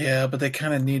yeah, but they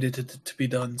kind of needed it to be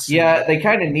done soon. Yeah, they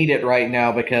kind of need it right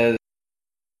now because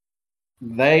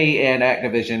they and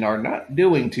Activision are not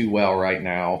doing too well right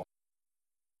now.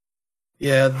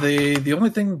 Yeah, the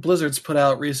only thing Blizzard's put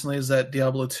out recently is that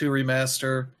Diablo 2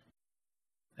 remaster.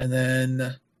 And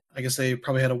then I guess they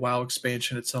probably had a WoW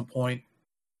expansion at some point.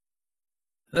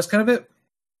 And that's kind of it.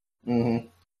 Mm-hmm.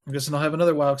 I'm guessing I'll have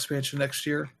another WoW expansion next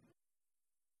year.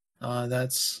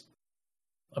 That's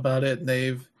about it. And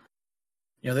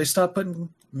they stopped putting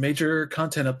major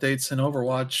content updates in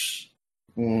Overwatch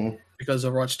because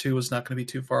Overwatch 2 was not going to be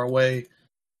too far away.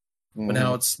 But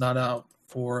now it's not out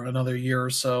for another year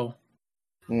or so.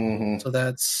 So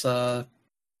that's not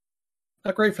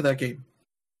great for that game.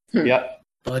 Yep.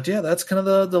 But yeah, that's kind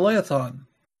of the Layathon.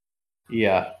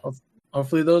 Yeah.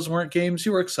 Hopefully those weren't games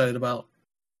you were excited about.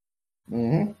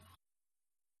 Mm-hmm.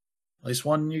 At least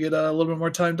one, you get a little bit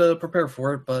more time to prepare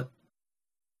for it, but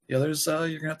the others, you're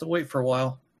going to have to wait for a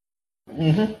while.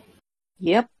 Mm-hmm.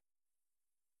 Yep.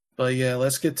 But yeah,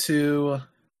 let's get to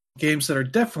games that are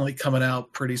definitely coming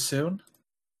out pretty soon.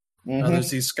 There's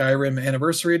the Skyrim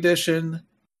Anniversary Edition.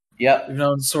 Yep. We've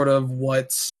known sort of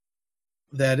what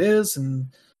that is and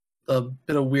a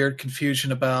bit of weird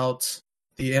confusion about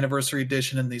the Anniversary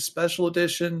Edition and the Special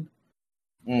Edition.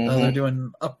 They're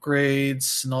doing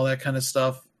upgrades and all that kind of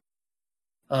stuff.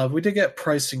 We did get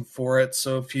pricing for it,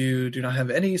 so if you do not have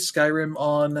any Skyrim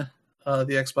on the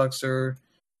Xbox or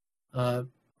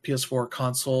PS4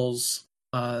 consoles,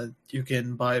 you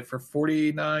can buy it for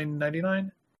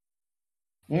 $49.99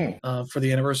 for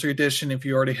the Anniversary Edition. If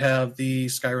you already have the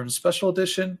Skyrim Special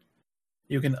Edition,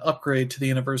 you can upgrade to the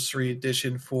Anniversary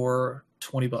Edition for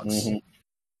 $20.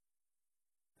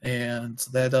 And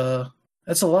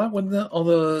that's a lot when all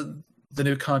the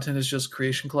new content is just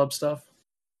Creation Club stuff.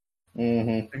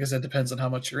 I guess that depends on how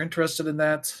much you're interested in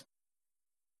that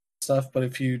stuff. But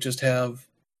if you just have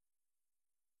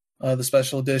the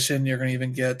Special Edition, you're going to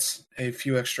even get a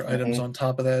few extra items on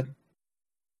top of that.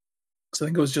 So I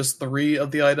think it was just 3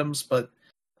 of the items, but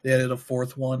they added a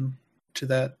 4th one to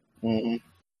that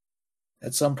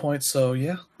at some point. So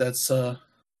yeah, that's that.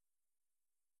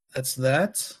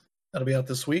 That'll be out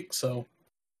this week. So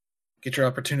get your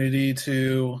opportunity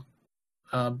to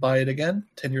buy it again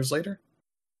 10 years later.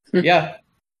 Yeah.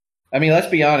 I mean, let's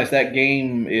be honest, that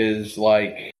game is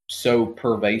like so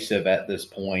pervasive at this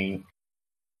point.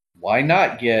 Why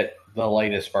not get the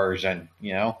latest version,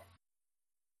 you know?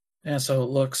 Yeah, so it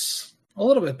looks a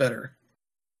little bit better.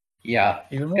 Yeah.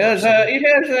 Even more. Because it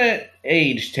hasn't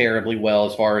aged terribly well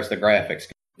as far as the graphics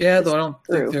go. Yeah, though I don't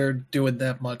think they're doing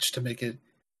that much to make it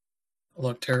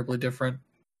look terribly different.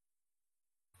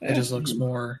 It just looks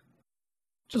better.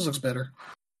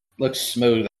 Looks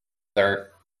smoother.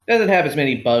 Doesn't have as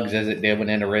many bugs as it did when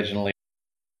it originally.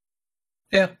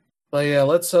 Yeah, but yeah,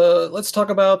 let's talk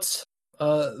about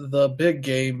the big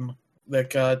game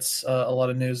that got a lot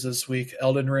of news this week,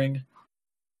 Elden Ring.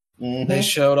 They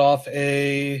showed off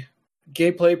a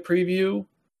gameplay preview.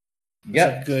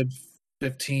 It's a good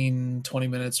 15, 20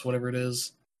 minutes, whatever it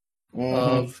is,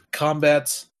 of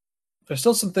combat. There's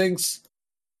still some things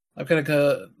I'm kind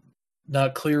of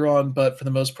not clear on, but for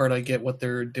the most part, I get what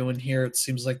they're doing here. It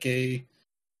seems like a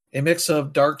mix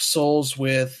of Dark Souls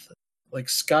with like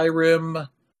Skyrim,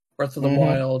 Breath of the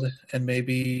Wild, and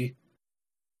maybe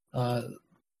I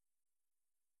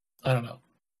don't know.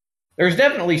 There's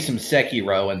definitely some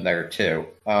Sekiro in there too.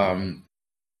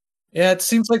 Yeah, it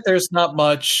seems like there's not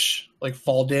much like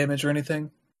fall damage or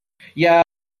anything. Yeah,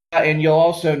 and you'll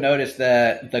also notice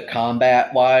that the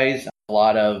combat wise, a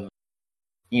lot of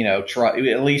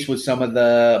at least with some of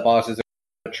the bosses,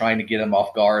 are trying to get them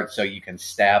off guard so you can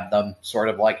stab them, sort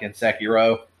of like in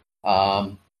Sekiro.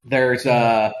 There's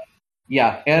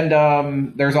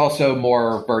there's also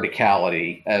more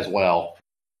verticality as well.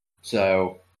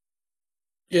 So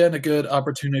yeah, and a good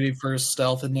opportunity for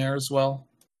stealth in there as well.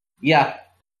 Yeah,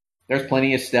 there's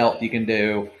plenty of stealth you can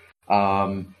do.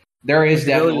 There is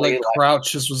definitely really, like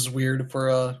crouch just was weird for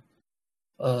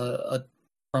a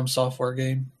From Software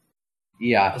game.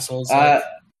 Yeah.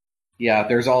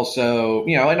 There's also,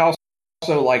 and also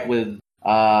like with,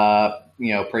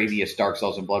 previous Dark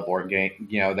Souls and Bloodborne game,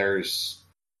 there's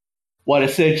what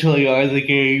essentially are the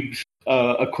game's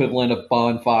equivalent of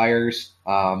bonfires.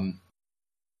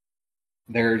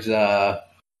 There's,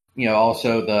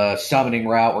 also the summoning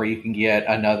route where you can get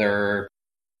another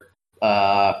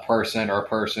person or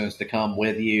persons to come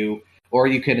with you, or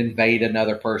you can invade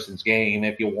another person's game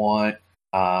if you want.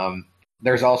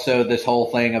 There's also this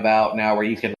whole thing about now where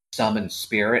you can summon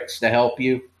spirits to help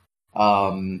you.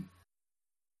 And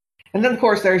then, of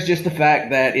course, there's just the fact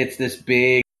that it's this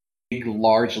big,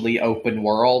 largely open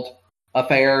world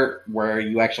affair where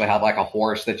you actually have like a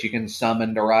horse that you can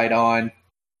summon to ride on.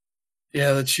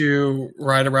 Yeah, that you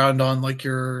ride around on like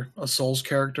you're a Souls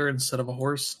character instead of a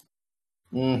horse.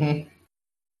 Mm-hmm.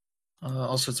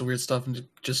 All sorts of weird stuff, and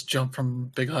just jump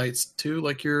from big heights too,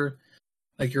 like your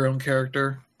own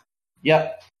character.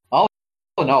 Yep. All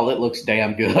in all, it looks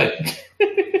damn good.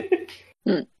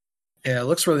 Yeah, it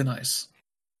looks really nice.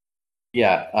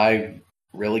 Yeah, I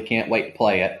really can't wait to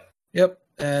play it. Yep,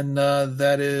 and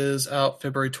that is out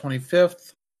February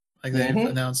 25th. Like they've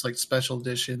announced like special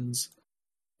editions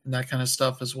and that kind of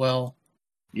stuff as well.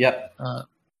 Yep.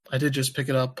 I did just pick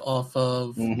it up off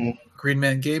of Green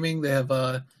Man Gaming. They have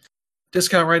a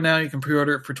discount right now. You can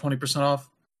pre-order it for 20% off.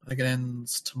 I think it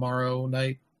ends tomorrow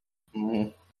night.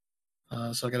 So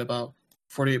I got about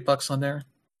 $48 on there,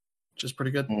 which is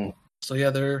pretty good. So yeah,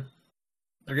 they're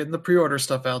getting the pre-order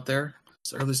stuff out there.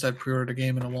 So, or at least I've pre-ordered a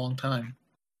game in a long time.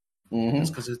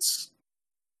 Just because it's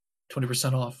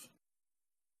 20% off.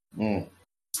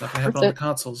 It's not gonna happen on the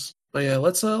consoles. But yeah,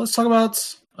 let's talk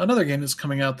about another game that's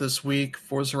coming out this week,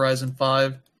 Forza Horizon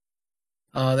 5.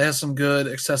 They have some good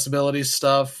accessibility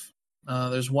stuff.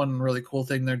 There's one really cool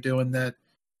thing they're doing that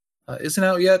isn't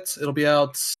out yet. It'll be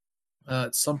out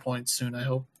at some point soon, I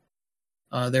hope.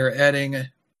 They're adding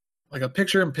like a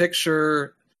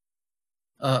picture-in-picture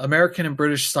American and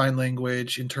British Sign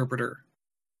Language interpreter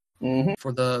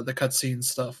for the cutscene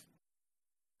stuff.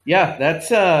 Yeah,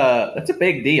 that's a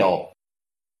big deal.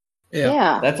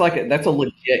 Yeah. That's a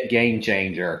legit game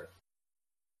changer.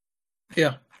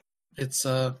 Yeah, it's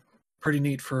pretty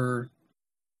neat for.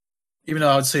 Even though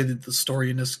I would say that the story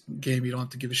in this game you don't have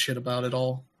to give a shit about at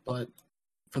all, but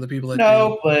for the people that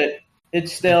do, but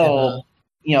it's still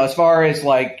as far as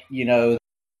like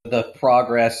the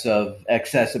progress of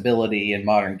accessibility in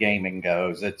modern gaming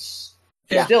goes, it's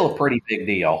still a pretty big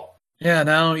deal. Yeah,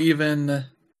 now even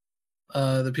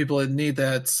the people that need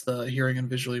that, the hearing and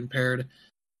visually impaired,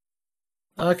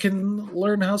 can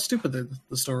learn how stupid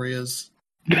the story is.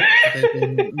 They've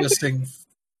been listing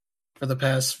for the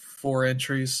past 4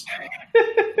 entries.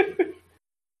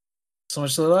 So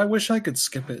much so that I wish I could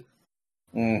skip it.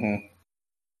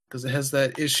 Because it has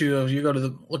that issue of you go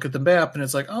to look at the map and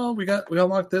it's like, oh, we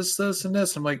unlocked this, and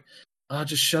this. I'm like,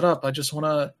 just shut up. I just want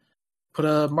to put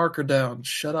a marker down.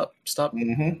 Shut up. Stop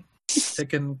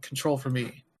taking control from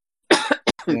me.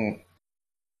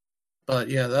 But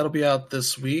yeah, that'll be out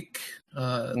this week.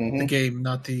 The game,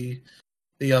 not the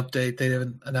update. They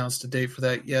haven't announced a date for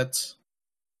that yet.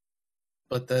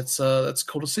 But that's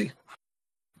cool to see.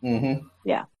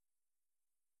 Yeah.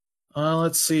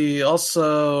 Let's see.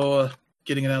 Also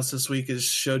getting announced this week is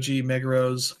Shoji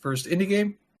Meguro's first indie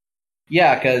game.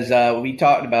 Yeah, because we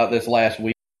talked about this last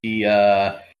week. He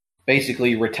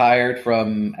basically retired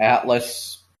from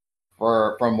Atlas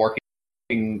from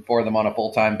working for them on a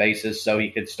full-time basis so he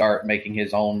could start making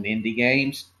his own indie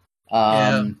games.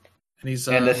 And this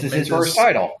is his first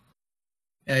title.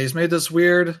 Yeah, he's made this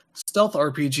weird stealth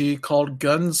RPG called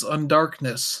Guns on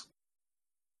Darkness.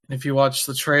 And if you watch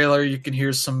the trailer, you can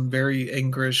hear some very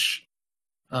English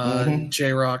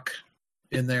J-Rock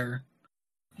in there.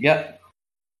 Yep.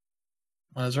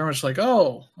 It's very much like,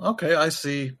 oh, okay, I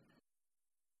see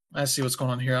what's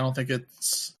going on here. I don't think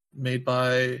it's made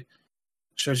by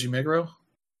Shoji Meguro.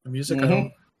 The music, I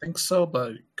don't think so,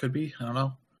 but it could be. I don't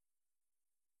know.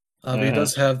 But he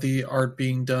does have the art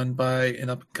being done by an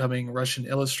upcoming Russian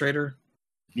illustrator.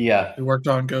 Yeah. Who worked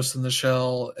on Ghost in the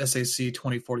Shell SAC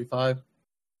 2045.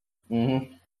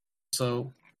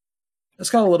 So it's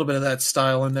got a little bit of that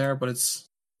style in there, but it's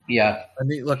a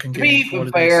neat looking game. To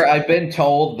be fair, I've been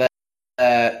told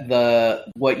that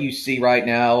what you see right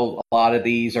now, a lot of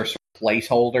these are sort of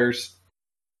placeholders.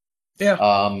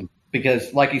 Yeah.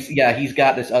 Because like he's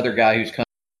got this other guy who's kind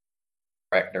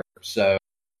of director, so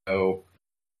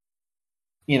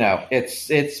you know,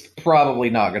 it's probably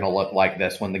not going to look like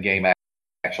this when the game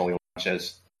actually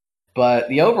launches. But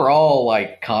the overall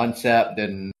like concept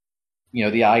and you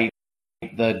know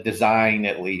the design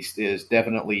at least is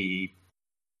definitely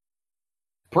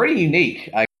pretty unique.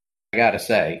 I gotta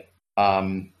say.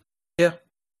 Yeah.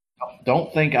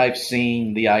 Don't think I've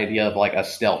seen the idea of like a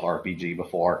stealth RPG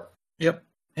before. Yep.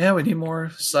 Yeah, we need more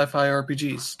sci-fi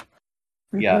RPGs.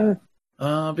 Yeah.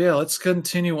 But yeah, let's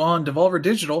continue on. Devolver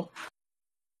Digital.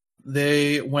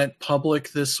 They went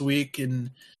public this week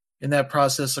and in that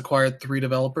process acquired 3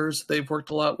 developers they've worked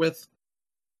a lot with.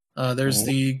 There's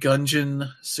the Gungeon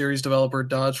series developer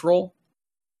Dodge Roll.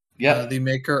 Yeah. The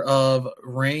maker of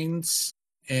Reigns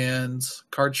and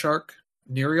Card Shark,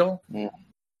 Nereal.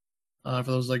 For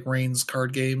those like Reigns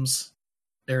card games,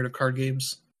 narrative card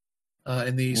games.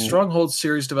 And the Stronghold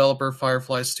series developer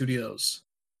Firefly Studios.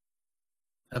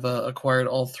 Have acquired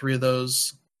all 3 of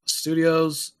those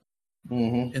studios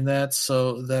in that,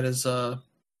 so that is some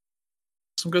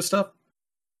good stuff.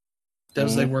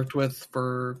 Devs they worked with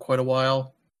for quite a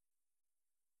while.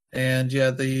 And yeah,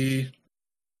 they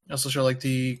also show like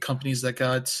the companies that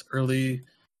got early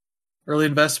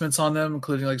investments on them,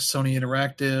 including like Sony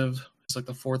Interactive. It's like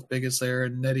the 4th biggest there,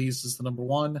 and NetEase is the number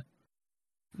 1.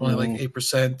 Only like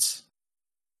 8%.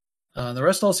 The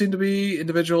rest all seem to be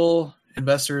individual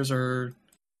investors or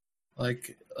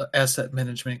like asset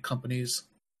management companies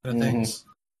kind of things.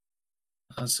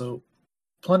 So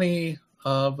plenty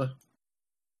of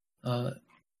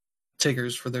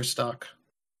takers for their stock.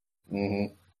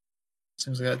 Seems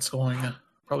like that's going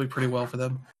probably pretty well for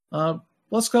them.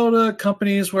 Let's go to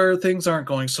companies where things aren't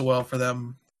going so well for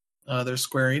them. There's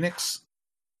Square Enix,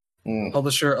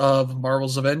 publisher of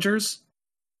Marvel's Avengers.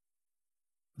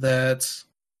 That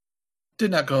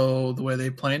did not go the way they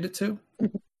planned it to.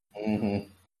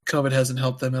 COVID hasn't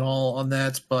helped them at all on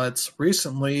that, but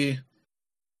recently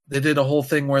they did a whole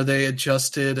thing where they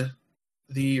adjusted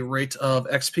the rate of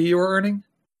XP you were earning.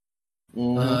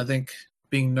 I think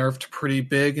being nerfed pretty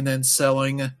big and then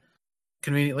selling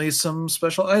conveniently some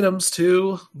special items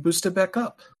to boost it back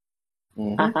up.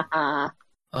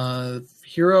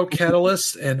 Hero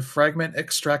Catalyst and Fragment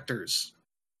Extractors.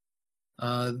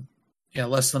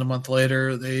 Less than a month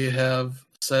later, they have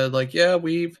said, like, yeah,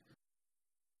 we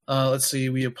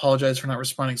apologize for not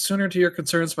responding sooner to your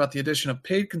concerns about the addition of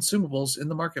paid consumables in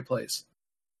the marketplace.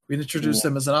 We introduced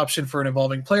them as an option for an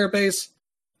evolving player base.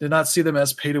 Did not see them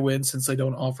as pay to win since they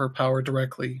don't offer power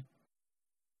directly.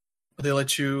 But they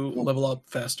let you level up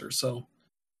faster. So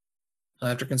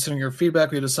after considering your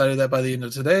feedback, we decided that by the end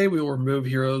of today, we will remove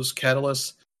Heroes,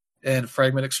 Catalysts, and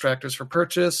Fragment Extractors for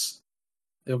purchase.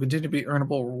 They will continue to be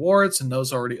earnable rewards, and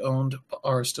those already owned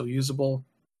are still usable.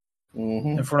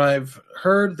 And from what I've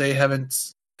heard, they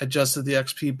haven't adjusted the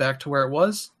XP back to where it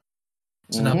was.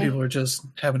 So now people are just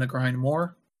having to grind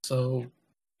more. So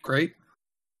great.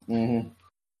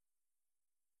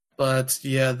 But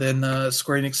yeah, then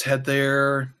Square Enix had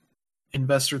their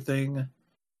investor thing.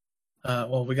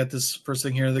 We got this first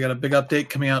thing here. They got a big update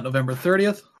coming out November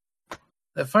 30th.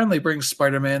 That finally brings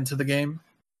Spider-Man to the game.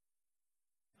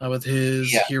 With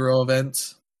his hero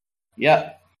event.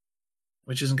 Yeah.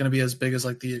 Which isn't going to be as big as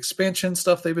like the expansion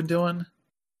stuff they've been doing.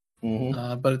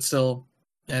 But it's still,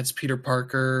 it's Peter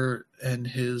Parker and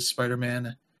his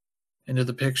Spider-Man into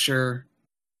the picture.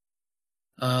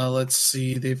 Let's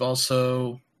see. They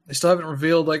still haven't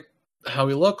revealed like how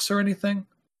he looks or anything.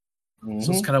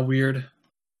 So it's kind of weird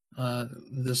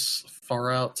this far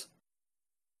out.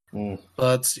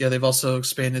 But yeah, they've also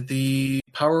expanded the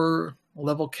power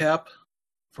level cap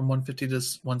from 150 to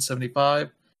 175.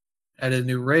 Added a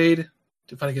new raid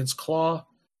to fight against Claw.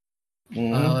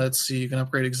 Let's see. You can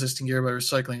upgrade existing gear by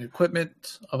recycling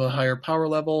equipment of a higher power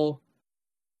level.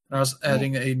 And I was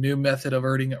adding a new method of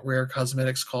earning rare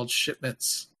cosmetics called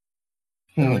shipments.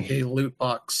 Like a loot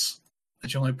box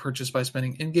that you only purchase by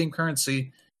spending in-game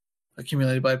currency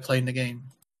accumulated by playing the game.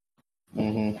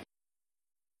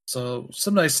 So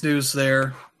some nice news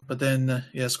there. But then,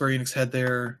 Square Enix had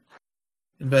their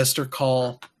investor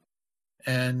call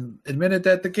and admitted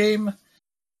that the game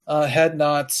had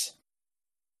not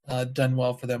done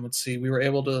well for them. Let's see, we were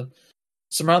able to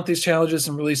surmount these challenges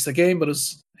and release the game, but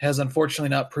has unfortunately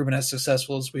not proven as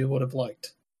successful as we would have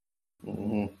liked.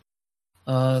 Mm-hmm.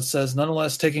 It says,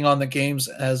 nonetheless, taking on the games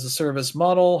as a service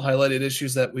model highlighted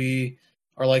issues that we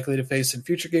are likely to face in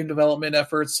future game development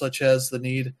efforts, such as the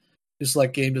need to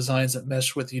select game designs that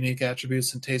mesh with unique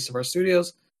attributes and tastes of our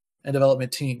studios and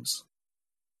development teams.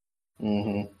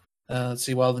 Mm-hmm. Let's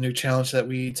see, while the new challenge that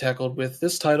we tackled with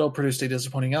this title produced a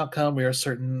disappointing outcome, we are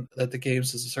certain that the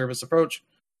games as a service approach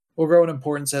will grow in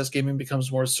importance as gaming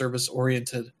becomes more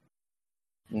service-oriented.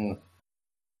 Mm.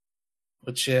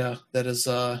 Which, yeah, that is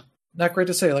not great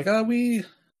to say. Like, we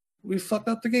fucked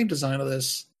up the game design of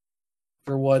this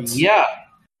for what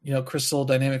Crystal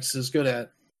Dynamics is good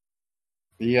at.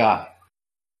 Yeah.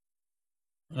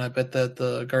 And I bet that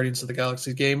the Guardians of the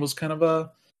Galaxy game was kind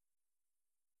of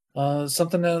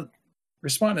something that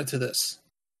responded to this.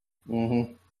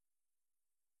 Mm-hmm.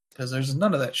 Because there's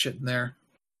none of that shit in there.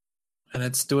 And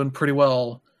it's doing pretty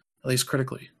well, at least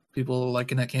critically. People are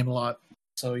liking that game a lot.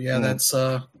 So yeah, that's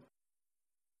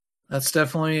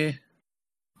definitely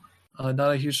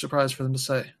not a huge surprise for them to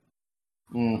say.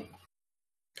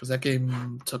 Because that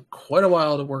game took quite a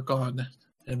while to work on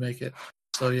and make it.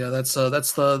 So yeah, that's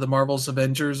the Marvel's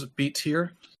Avengers beat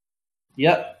here.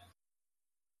 Yep.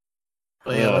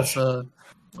 But yeah,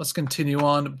 let's continue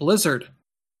on. Blizzard.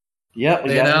 Yep,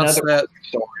 they announced that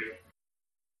story.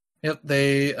 Yep,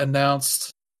 they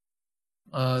announced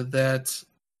that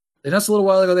they announced a little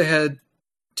while ago they had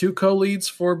 2 co-leads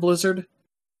for Blizzard,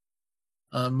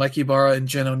 Mike Ibarra and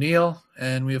Jen O'Neill,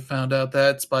 and we have found out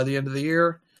that by the end of the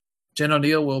year, Jen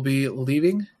O'Neill will be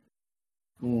leaving.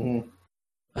 Mm-hmm.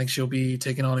 I think she'll be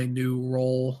taking on a new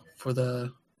role for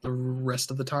the rest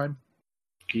of the time.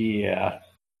 Yeah.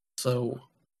 So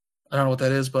I don't know what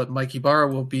that is, but Mike Ibarra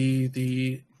will be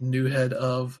the new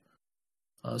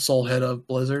sole head of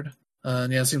Blizzard.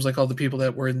 And yeah, it seems like all the people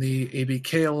that were in the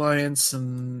ABK Alliance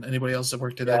and anybody else that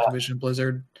worked at Activision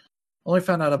Blizzard only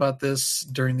found out about this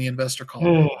during the investor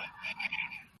call.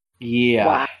 Yeah.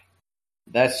 Wow.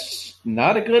 That's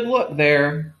not a good look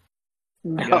there,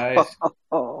 guys.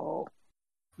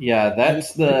 Yeah,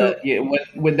 that's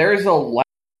when there's a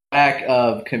lack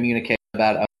of communication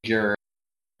about your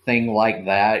thing like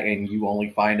that, and you only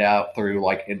find out through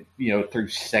through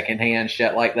secondhand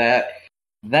shit like that.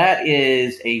 That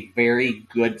is a very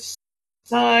good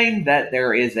sign that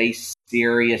there is a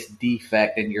serious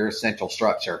defect in your essential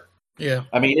structure. Yeah,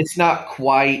 I mean, it's not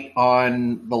quite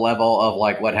on the level of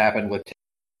like what happened with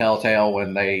Telltale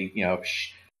when they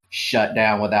shut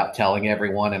down without telling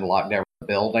everyone and locked down the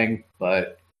building,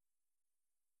 but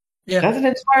it doesn't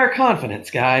inspire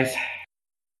confidence, guys.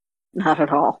 Not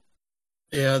at all.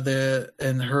 Yeah,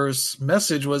 and her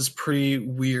message was pretty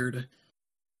weird.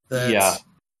 Let's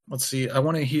see. I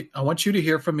want you to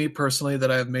hear from me personally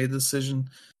that I have made the decision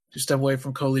to step away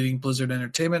from co-leading Blizzard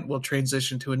Entertainment. We'll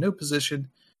transition to a new position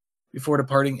before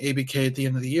departing ABK at the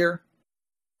end of the year.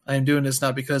 I am doing this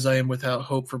not because I am without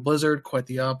hope for Blizzard, quite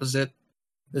the opposite.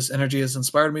 This energy has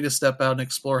inspired me to step out and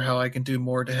explore how I can do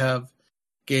more to have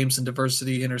games and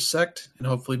diversity intersect and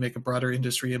hopefully make a broader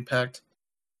industry impact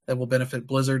that will benefit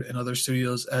Blizzard and other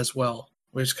studios as well.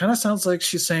 Which kind of sounds like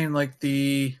she's saying like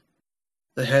the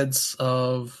heads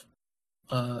of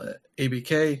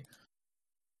ABK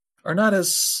are not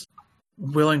as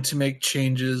willing to make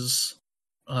changes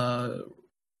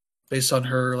based on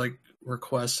her like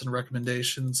requests and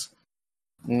recommendations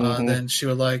than she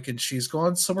would like, and she's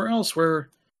gone somewhere else where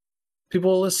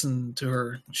people will listen to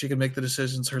her. She can make the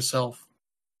decisions herself.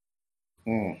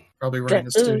 Probably running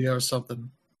a studio or something.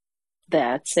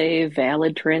 That's a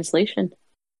valid translation.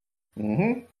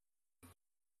 Mm-hmm.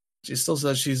 She still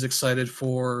says she's excited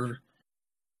for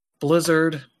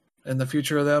Blizzard and the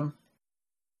future of them.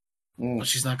 But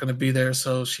she's not going to be there,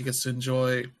 so she gets to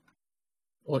enjoy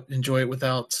it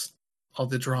without all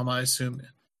the drama, I assume,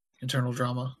 internal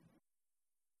drama.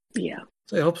 Yeah.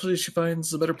 So hopefully she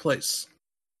finds a better place.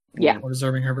 Yeah. More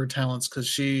deserving of her talents, because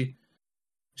she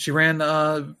ran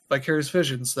Vicarious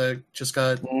Visions that just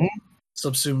got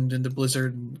subsumed into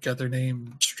Blizzard and got their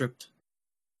name stripped.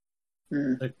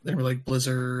 They were like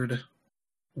Blizzard,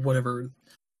 whatever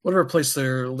place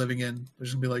they're living in.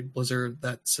 There's gonna be like Blizzard,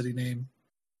 that city name,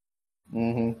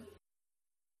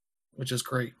 which is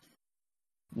great.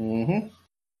 So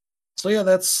yeah,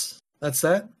 that's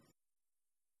that.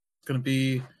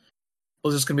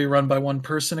 Blizzard's gonna be run by one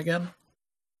person again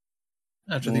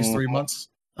after these 3 months.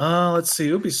 Let's see,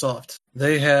 Ubisoft.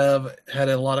 They have had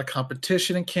a lot of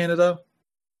competition in Canada.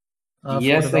 for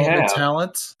development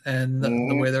talent, and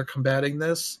the way they're combating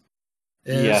this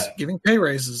is giving pay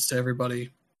raises to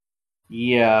everybody.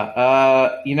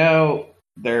 Yeah,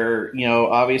 there,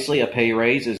 obviously a pay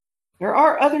raise is. There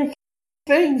are other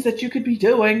things that you could be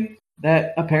doing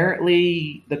that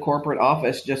apparently the corporate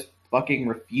office just fucking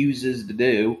refuses to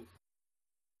do.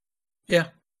 Yeah.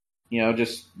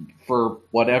 Just for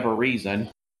whatever reason.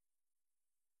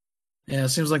 Yeah, it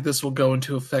seems like this will go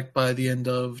into effect by the end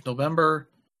of November.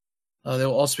 They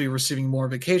will also be receiving more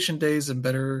vacation days and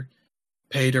better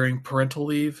pay during parental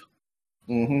leave.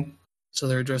 Mm-hmm. So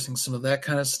they're addressing some of that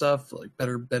kind of stuff, like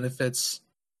better benefits.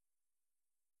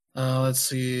 Let's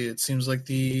see. It seems like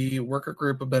the worker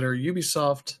group of Better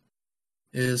Ubisoft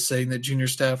is saying that junior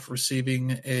staff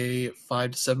receiving a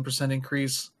 5 to 7%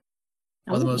 increase,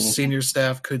 while the most senior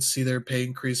staff could see their pay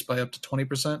increase by up to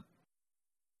 20%.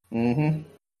 Mm-hmm.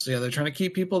 So yeah, they're trying to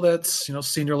keep people that's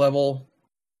senior level,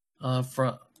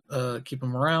 keep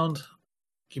them around,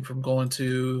 keep from going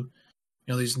to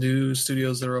these new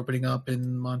studios that are opening up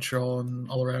in Montreal and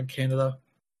all around Canada.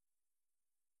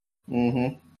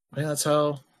 Mm-hmm. Yeah, that's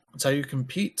how you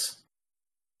compete.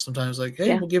 Sometimes,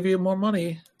 we'll give you more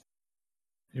money.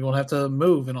 You won't have to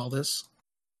move and all this.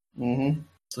 Mm-hmm.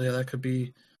 So yeah, that could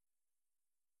be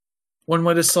one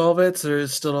way to solve it. They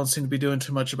still don't seem to be doing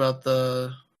too much about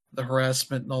the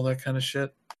harassment and all that kind of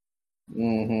shit.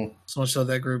 Mm-hmm. So much so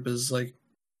that group is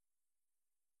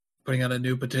putting out a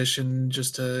new petition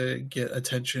just to get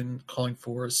attention, calling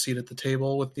for a seat at the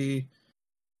table with the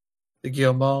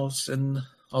Guillemets and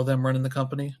all them running the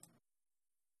company.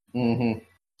 Mm-hmm.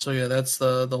 So yeah, that's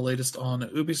the latest on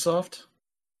Ubisoft.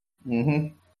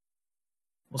 Mm-hmm.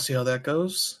 We'll see how that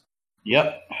goes.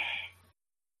 Yep.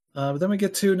 But then we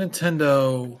get to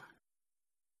Nintendo.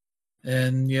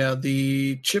 And yeah,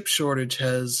 the chip shortage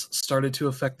has started to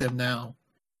affect them now.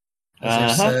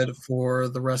 As I said, for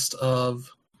the rest of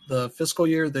the fiscal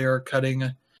year, they are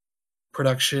cutting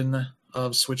production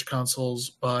of Switch consoles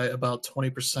by about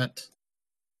 20%.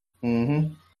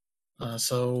 Mm-hmm.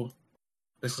 So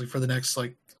basically for the next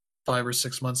 5 or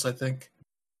 6 months, I think.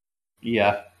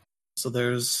 Yeah. So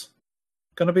there's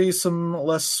going to be some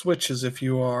less Switches if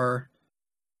you are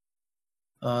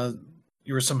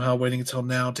you were somehow waiting until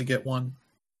now to get one.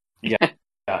 Yeah.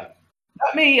 Not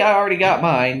me. I already got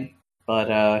mine,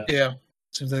 but yeah,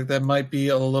 seems like that might be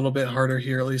a little bit harder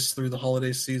here, at least through the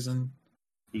holiday season.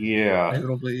 Yeah, maybe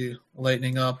it'll be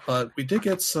lightening up, but we did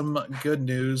get some good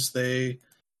news. They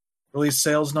released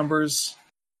sales numbers.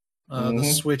 The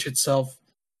Switch itself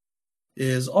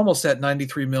is almost at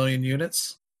 93 million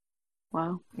units.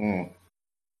 Wow.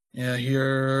 Yeah,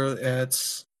 here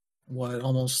at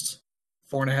almost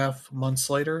 4.5 months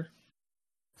later,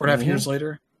 4.5 years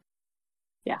later.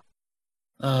 Yeah.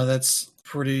 That's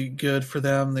pretty good for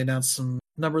them. They announced some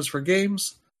numbers for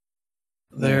games.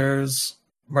 There's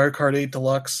Mario Kart 8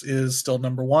 Deluxe is still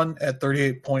number one at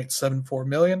 38.74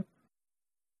 million.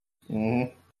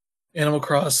 Animal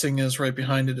Crossing is right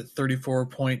behind it at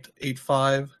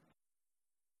 34.85.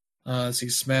 See,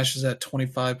 Smash is at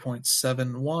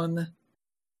 25.71.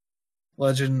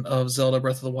 Legend of Zelda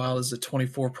Breath of the Wild is at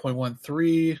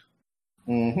 24.13.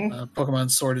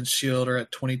 Pokemon Sword and Shield are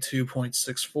at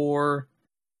 22.64.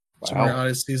 Super Mario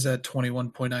Odyssey is at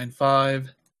 21.95.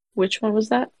 Which one was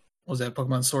that? Was that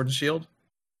Pokemon Sword and Shield?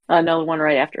 No, the one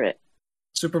right after it.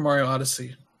 Super Mario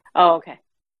Odyssey. Oh, okay.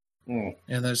 And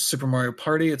there's Super Mario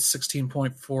Party at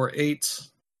 16.48.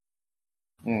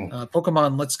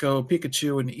 Pokemon Let's Go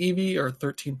Pikachu and Eevee are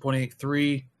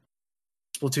 13.83.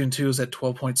 Splatoon 2 is at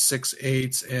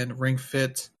 12.68, and Ring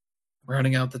Fit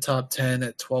rounding out the top 10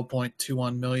 at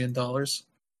 $12.21 million. Oh,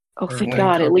 thank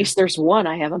God. At least there's one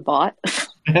I haven't bought.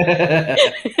 Yeah.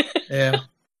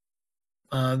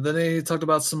 Then they talked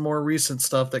about some more recent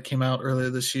stuff that came out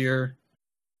earlier this year.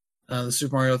 The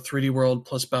Super Mario 3D World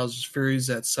plus Bowser's Fury is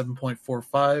at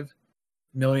 7.45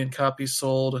 million copies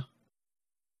sold.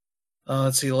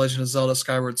 Let's see, Legend of Zelda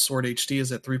Skyward Sword HD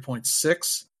is at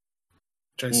 3.6,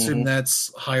 which I assume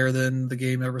that's higher than the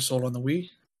game ever sold on the Wii.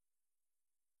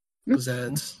 Because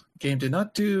that game did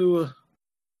not do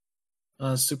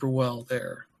super well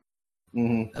there.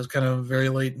 That was kind of very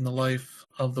late in the life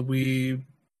of the Wii,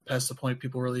 past the point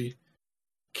people really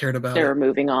cared about They were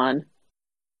moving on.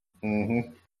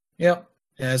 Yep.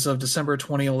 As of December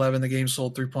 2011, the game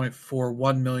sold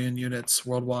 3.41 million units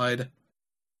worldwide.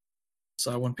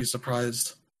 So I wouldn't be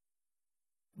surprised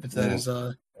if that is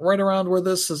right around where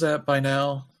this is at by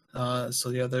now. So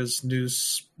yeah, there's new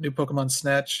Pokemon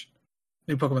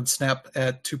Snap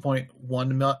at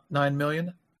 2.19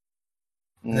 million.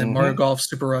 And then Mario Golf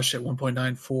Super Rush at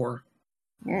 1.94.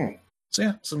 So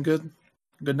yeah, some good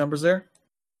numbers there.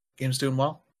 Game's doing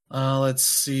well. Let's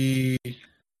see.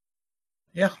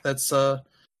 Yeah, that's I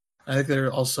think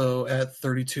they're also at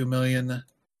 32 million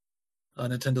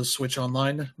Nintendo Switch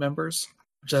Online members,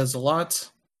 which is a lot.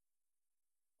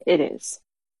 It is.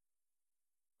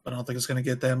 But I don't think it's going to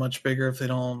get that much bigger if they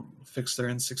don't fix their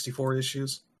N64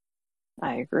 issues.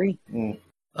 I agree.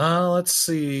 Let's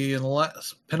see. In the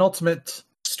last penultimate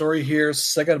story here,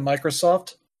 Sega and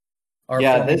Microsoft are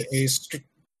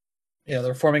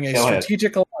forming a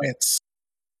strategic alliance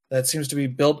that seems to be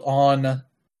built on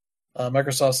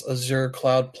Microsoft's Azure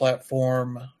cloud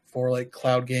platform for like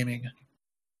cloud gaming.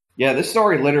 Yeah, this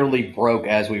story literally broke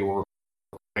as we were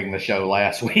recording the show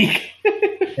last week.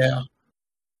 Yeah.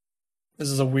 This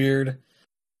is a weird,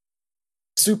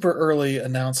 super early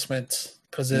announcement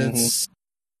because it's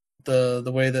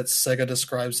the way that Sega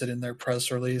describes it in their press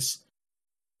release.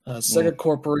 Sega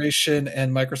Corporation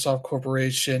and Microsoft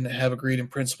Corporation have agreed in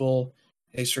principle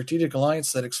a strategic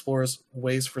alliance that explores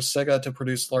ways for Sega to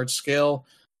produce large-scale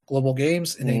global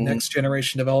games in a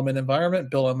next-generation development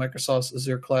environment built on Microsoft's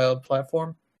Azure cloud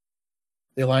platform.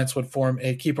 The alliance would form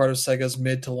a key part of Sega's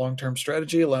mid to long-term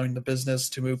strategy, allowing the business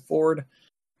to move forward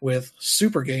with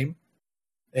Super Game,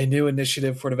 a new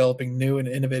initiative for developing new and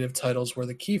innovative titles where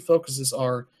the key focuses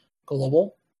are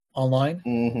global,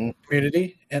 online,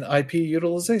 community, and IP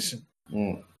utilization.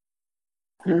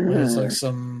 It's like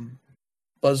some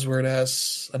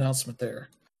buzzword-ass announcement there.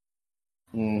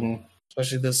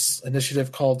 Especially this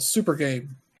initiative called Super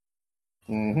Game.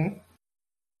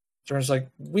 It's like,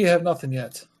 we have nothing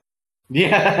yet.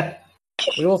 Yeah.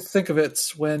 We will think of it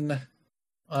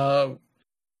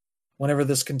whenever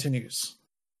this continues.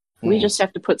 We just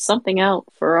have to put something out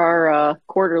for our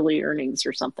quarterly earnings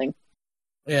or something.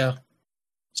 Yeah.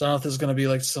 So I don't know if this is going to be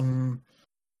like some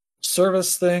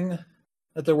service thing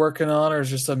that they're working on, or it's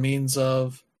just a means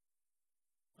of,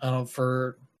 I don't know,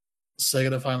 for Sega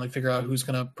to finally figure out who's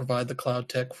going to provide the cloud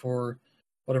tech for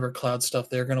whatever cloud stuff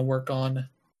they're going to work on.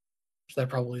 That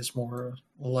probably is more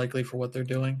likely for what they're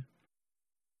doing.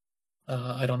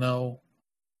 I don't know.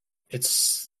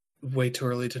 It's way too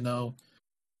early to know.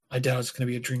 I doubt it's going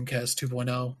to be a Dreamcast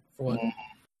 2.0 for what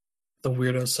the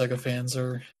weirdo Sega fans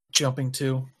are jumping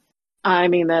to. I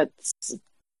mean, that's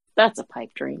a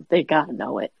pipe dream. They gotta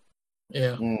know it.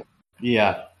 Yeah.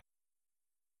 Yeah.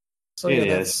 So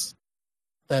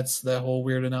that's that whole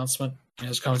weird announcement.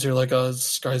 It's comments here like,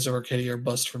 Skies of Arcadia are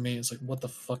bust for me. It's like, what the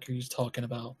fuck are you talking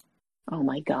about? Oh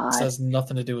my god. This has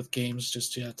nothing to do with games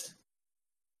just yet.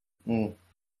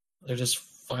 They're just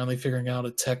finally figuring out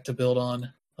a tech to build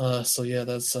on. So yeah,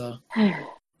 that's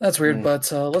weird.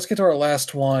 But let's get to our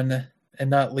last one, and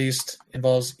not least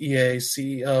involves EA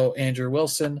CEO Andrew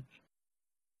Wilson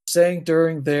saying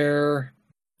during their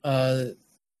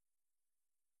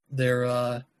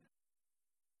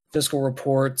fiscal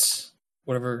reports,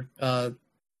 whatever,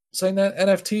 saying that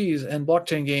NFTs and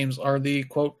blockchain games are the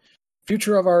quote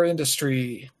future of our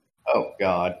industry. Oh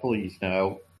God, please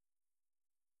no.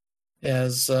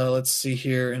 As let's see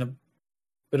here, in a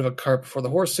bit of a cart before the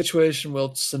horse situation,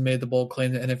 Wilson made the bold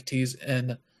claim that NFTs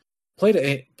and play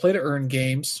to earn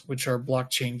games, which are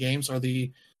blockchain games, are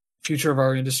the future of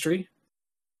our industry.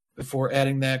 Before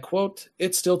adding that quote,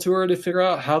 it's still too early to figure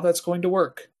out how that's going to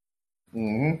work.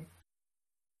 Which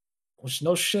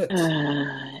no shit.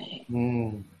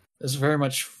 This very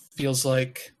much feels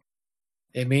like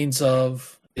a means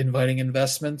of inviting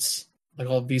investments, like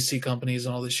all VC companies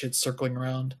and all this shit circling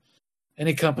around.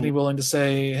 Any company willing to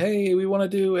say, hey, we want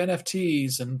to do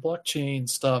NFTs and blockchain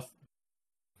stuff.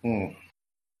 It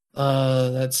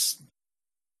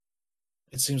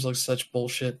seems like such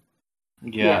bullshit.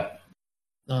 Yeah.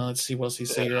 Let's see what else he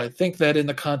said here. I think that in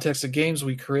the context of games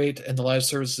we create and the live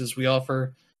services we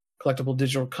offer, collectible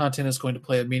digital content is going to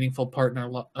play a meaningful part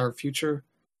in our future.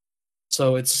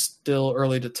 So it's still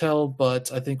early to tell,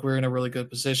 but I think we're in a really good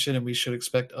position, and we should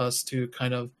expect us to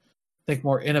kind of think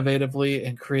more innovatively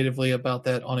and creatively about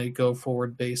that on a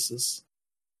go-forward basis.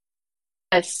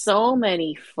 There's so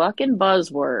many fucking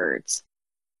buzzwords.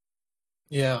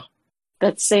 Yeah.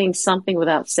 That's saying something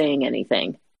without saying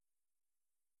anything.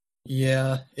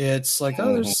 Yeah, it's like,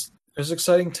 there's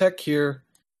exciting tech here.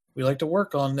 We like to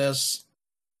work on this.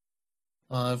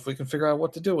 If we can figure out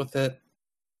what to do with it.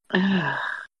 Too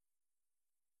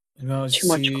much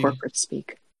corporate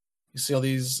speak. You see all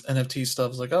these NFT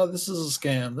stuff. It's like, this is a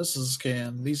scam. This is a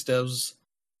scam. These devs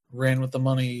ran with the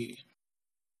money.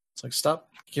 It's like, stop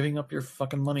giving up your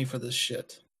fucking money for this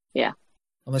shit. Yeah.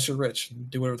 Unless you're rich.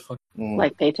 Do whatever the fuck.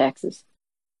 Like pay taxes.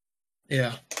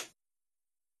 Yeah.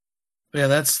 But yeah,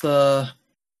 that's the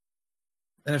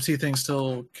NFT thing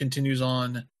still continues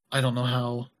on. I don't know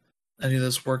how any of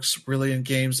this works really in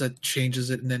games that changes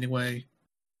it in any way.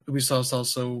 Ubisoft's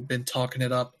also been talking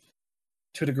it up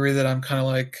to a degree that I'm kind of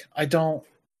like, I don't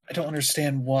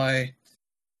understand why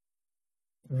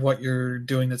what you're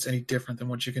doing that's any different than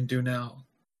what you can do now.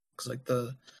 Because like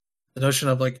the notion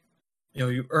of like,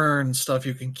 you earn stuff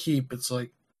you can keep. It's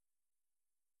like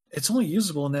it's only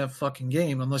usable in that fucking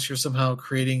game unless you're somehow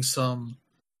creating some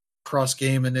cross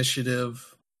game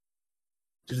initiative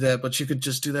to do that. But you could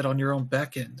just do that on your own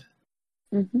back end.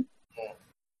 Mm-hmm.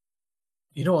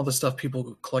 All the stuff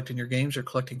people collect in your games, you're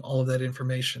collecting all of that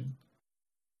information.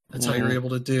 That's how you're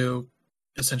able to do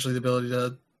essentially the ability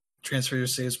to transfer your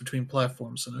saves between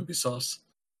platforms and Ubisoft's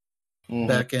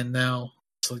back end now.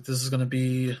 It's like this is going to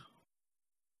be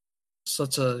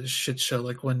such a shit show.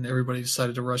 Like when everybody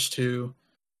decided to rush to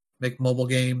make mobile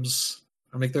games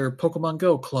or make their Pokemon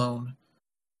Go clone,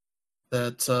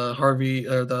 that Harvey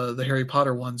or the Harry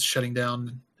Potter one's shutting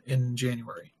down in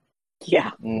January.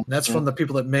 Yeah, and that's from the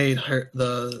people that made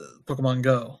the Pokemon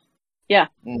Go. Yeah,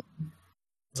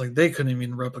 it's like they couldn't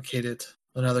even replicate it,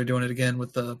 but now they're doing it again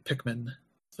with the Pikmin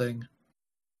thing.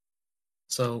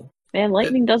 So, man,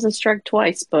 lightning doesn't strike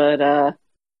twice, but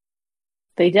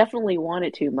they definitely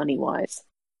wanted to money-wise.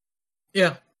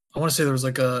 Yeah, I want to say there was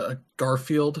like a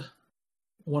Garfield,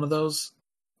 one of those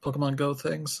Pokemon Go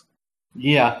things.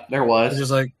 Yeah, there was.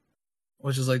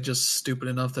 Which is like just stupid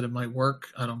enough that it might work.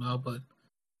 I don't know, but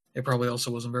it probably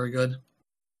also wasn't very good.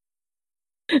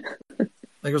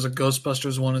 There was a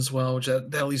Ghostbusters one as well, which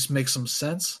that at least makes some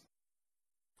sense.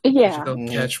 Yeah. You go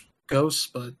catch ghosts,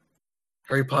 but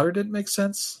Harry Potter didn't make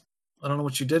sense. I don't know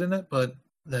what you did in it, but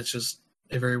that's just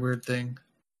a very weird thing.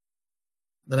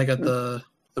 Then I got the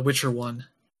Witcher one,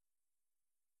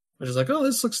 which is like, oh,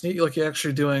 this looks neat. Like you're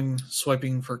actually doing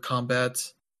swiping for combat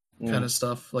kind of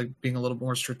stuff, like being a little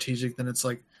more strategic. Then it's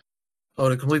like, oh,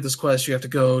 to complete this quest, you have to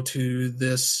go to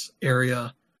this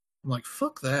area. I'm like,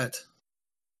 fuck that.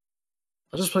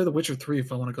 I'll just play The Witcher 3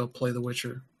 if I want to go play The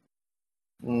Witcher.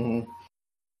 Mm-hmm.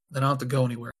 Then I don't have to go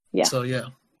anywhere. Yeah. So yeah,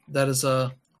 that's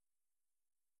the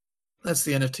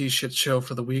NFT shit show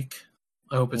for the week.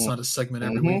 I hope it's not a segment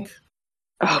every week.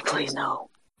 Oh, please no.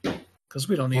 Because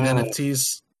we don't need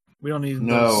NFTs. We don't need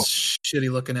those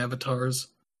shitty looking avatars.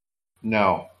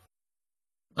 No.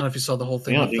 I don't know if you saw the whole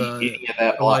thing with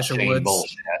Elijah Wood.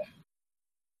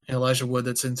 Elijah Wood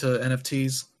that's into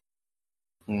NFTs.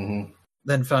 Mm-hmm.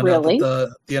 Then found out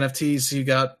that the NFTs he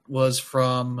got was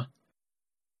from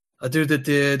a dude that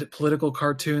did political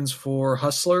cartoons for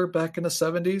Hustler back in the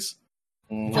 70s.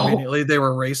 Mm-hmm. Conveniently, they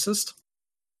were racist.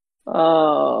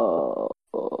 Oh.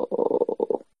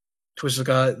 Which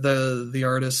the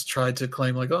artist tried to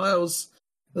claim like, oh, that was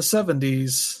the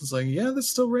 70s. It's like, yeah, that's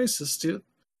still racist, dude.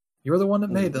 You're the one that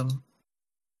made them.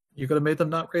 You could have made them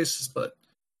not racist, but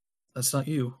that's not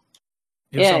you.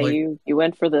 You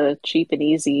went for the cheap and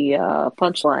easy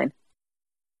punchline.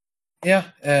 Yeah,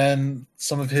 and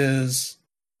some of his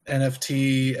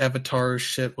NFT avatar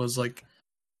shit was like,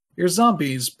 you're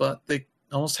zombies, but they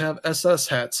almost have SS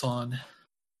hats on.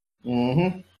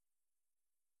 Mm-hmm.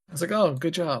 It's like, oh,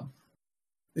 good job.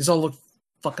 These all look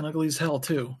fucking ugly as hell,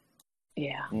 too.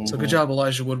 Yeah. Mm-hmm. So good job,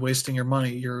 Elijah Wood, wasting your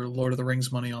money, your Lord of the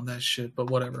Rings money on that shit, but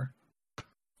whatever.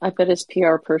 I bet his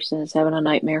PR person is having a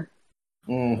nightmare.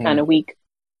 Mm-hmm. Kind of weak.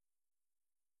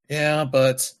 Yeah,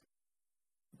 but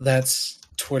that's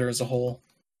Twitter as a whole.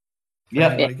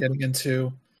 Yeah. Anybody getting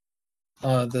into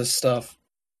this stuff.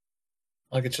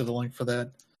 I'll get you the link for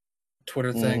that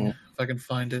Twitter thing if I can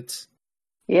find it.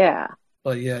 Yeah.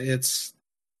 But yeah, it's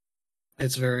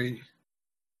very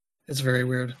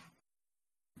weird.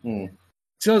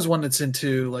 It's always one that's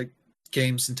into like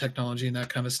games and technology and that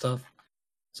kind of stuff.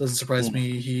 So it doesn't surprise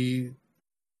me he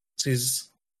sees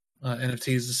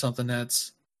NFTs as something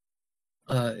that's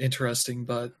interesting,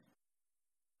 but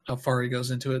how far he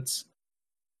goes into it's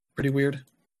pretty weird.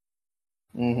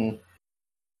 Mm-hmm.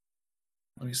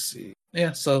 Let me see.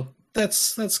 Yeah, so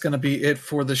that's going to be it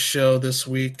for the show this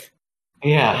week.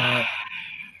 Yeah.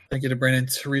 Thank you to Brandon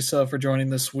and Teresa for joining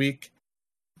this week.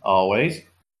 Always.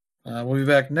 We'll be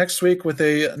back next week with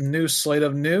a new slate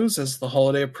of news as the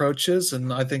holiday approaches,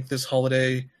 and I think this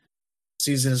holiday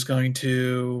season is going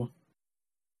to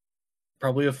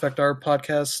probably affect our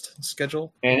podcast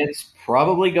schedule. And it's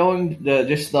probably going to,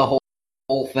 just the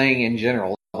whole thing in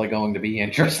general is probably going to be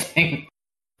interesting.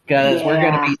 Because we're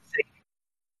going to be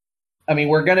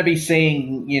we're going to be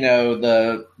seeing,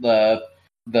 the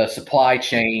supply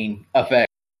chain affect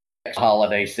the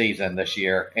holiday season this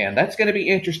year, and that's going to be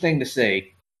interesting to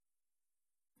see.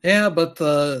 Yeah, but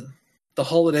the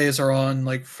holidays are on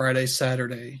like Friday,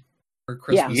 Saturday for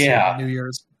Christmas and New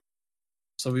Year's.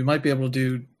 So we might be able to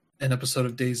do an episode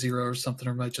of Day Zero or something,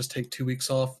 or might just take 2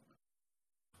 weeks off.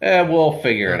 We'll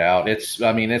figure it out. It's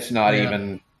not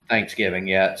even Thanksgiving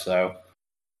yet, so.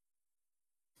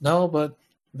 No, but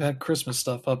we've had Christmas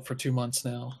stuff up for 2 months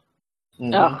now.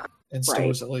 Mm-hmm. In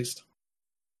stores, at least.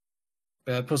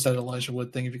 Yeah, I posted that Elijah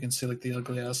Wood thing if you can see like the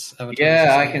ugly ass avatar.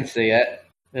 Yeah, I can see it.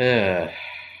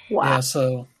 Wow. Yeah,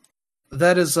 so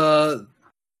that is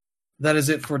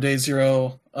it for Day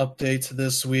Zero update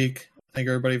this week. Thank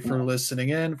everybody for listening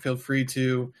in. Feel free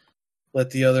to let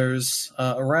the others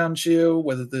around you,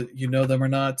 whether you know them or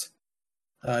not.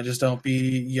 Just don't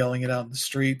be yelling it out in the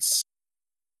streets.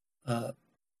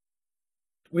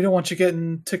 We don't want you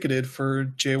getting ticketed for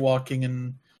jaywalking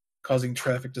and causing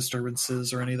traffic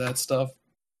disturbances or any of that stuff.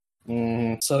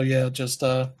 So yeah, just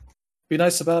be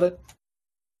nice about it.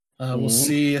 We'll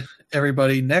see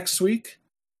everybody next week.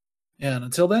 And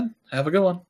until then, have a good one.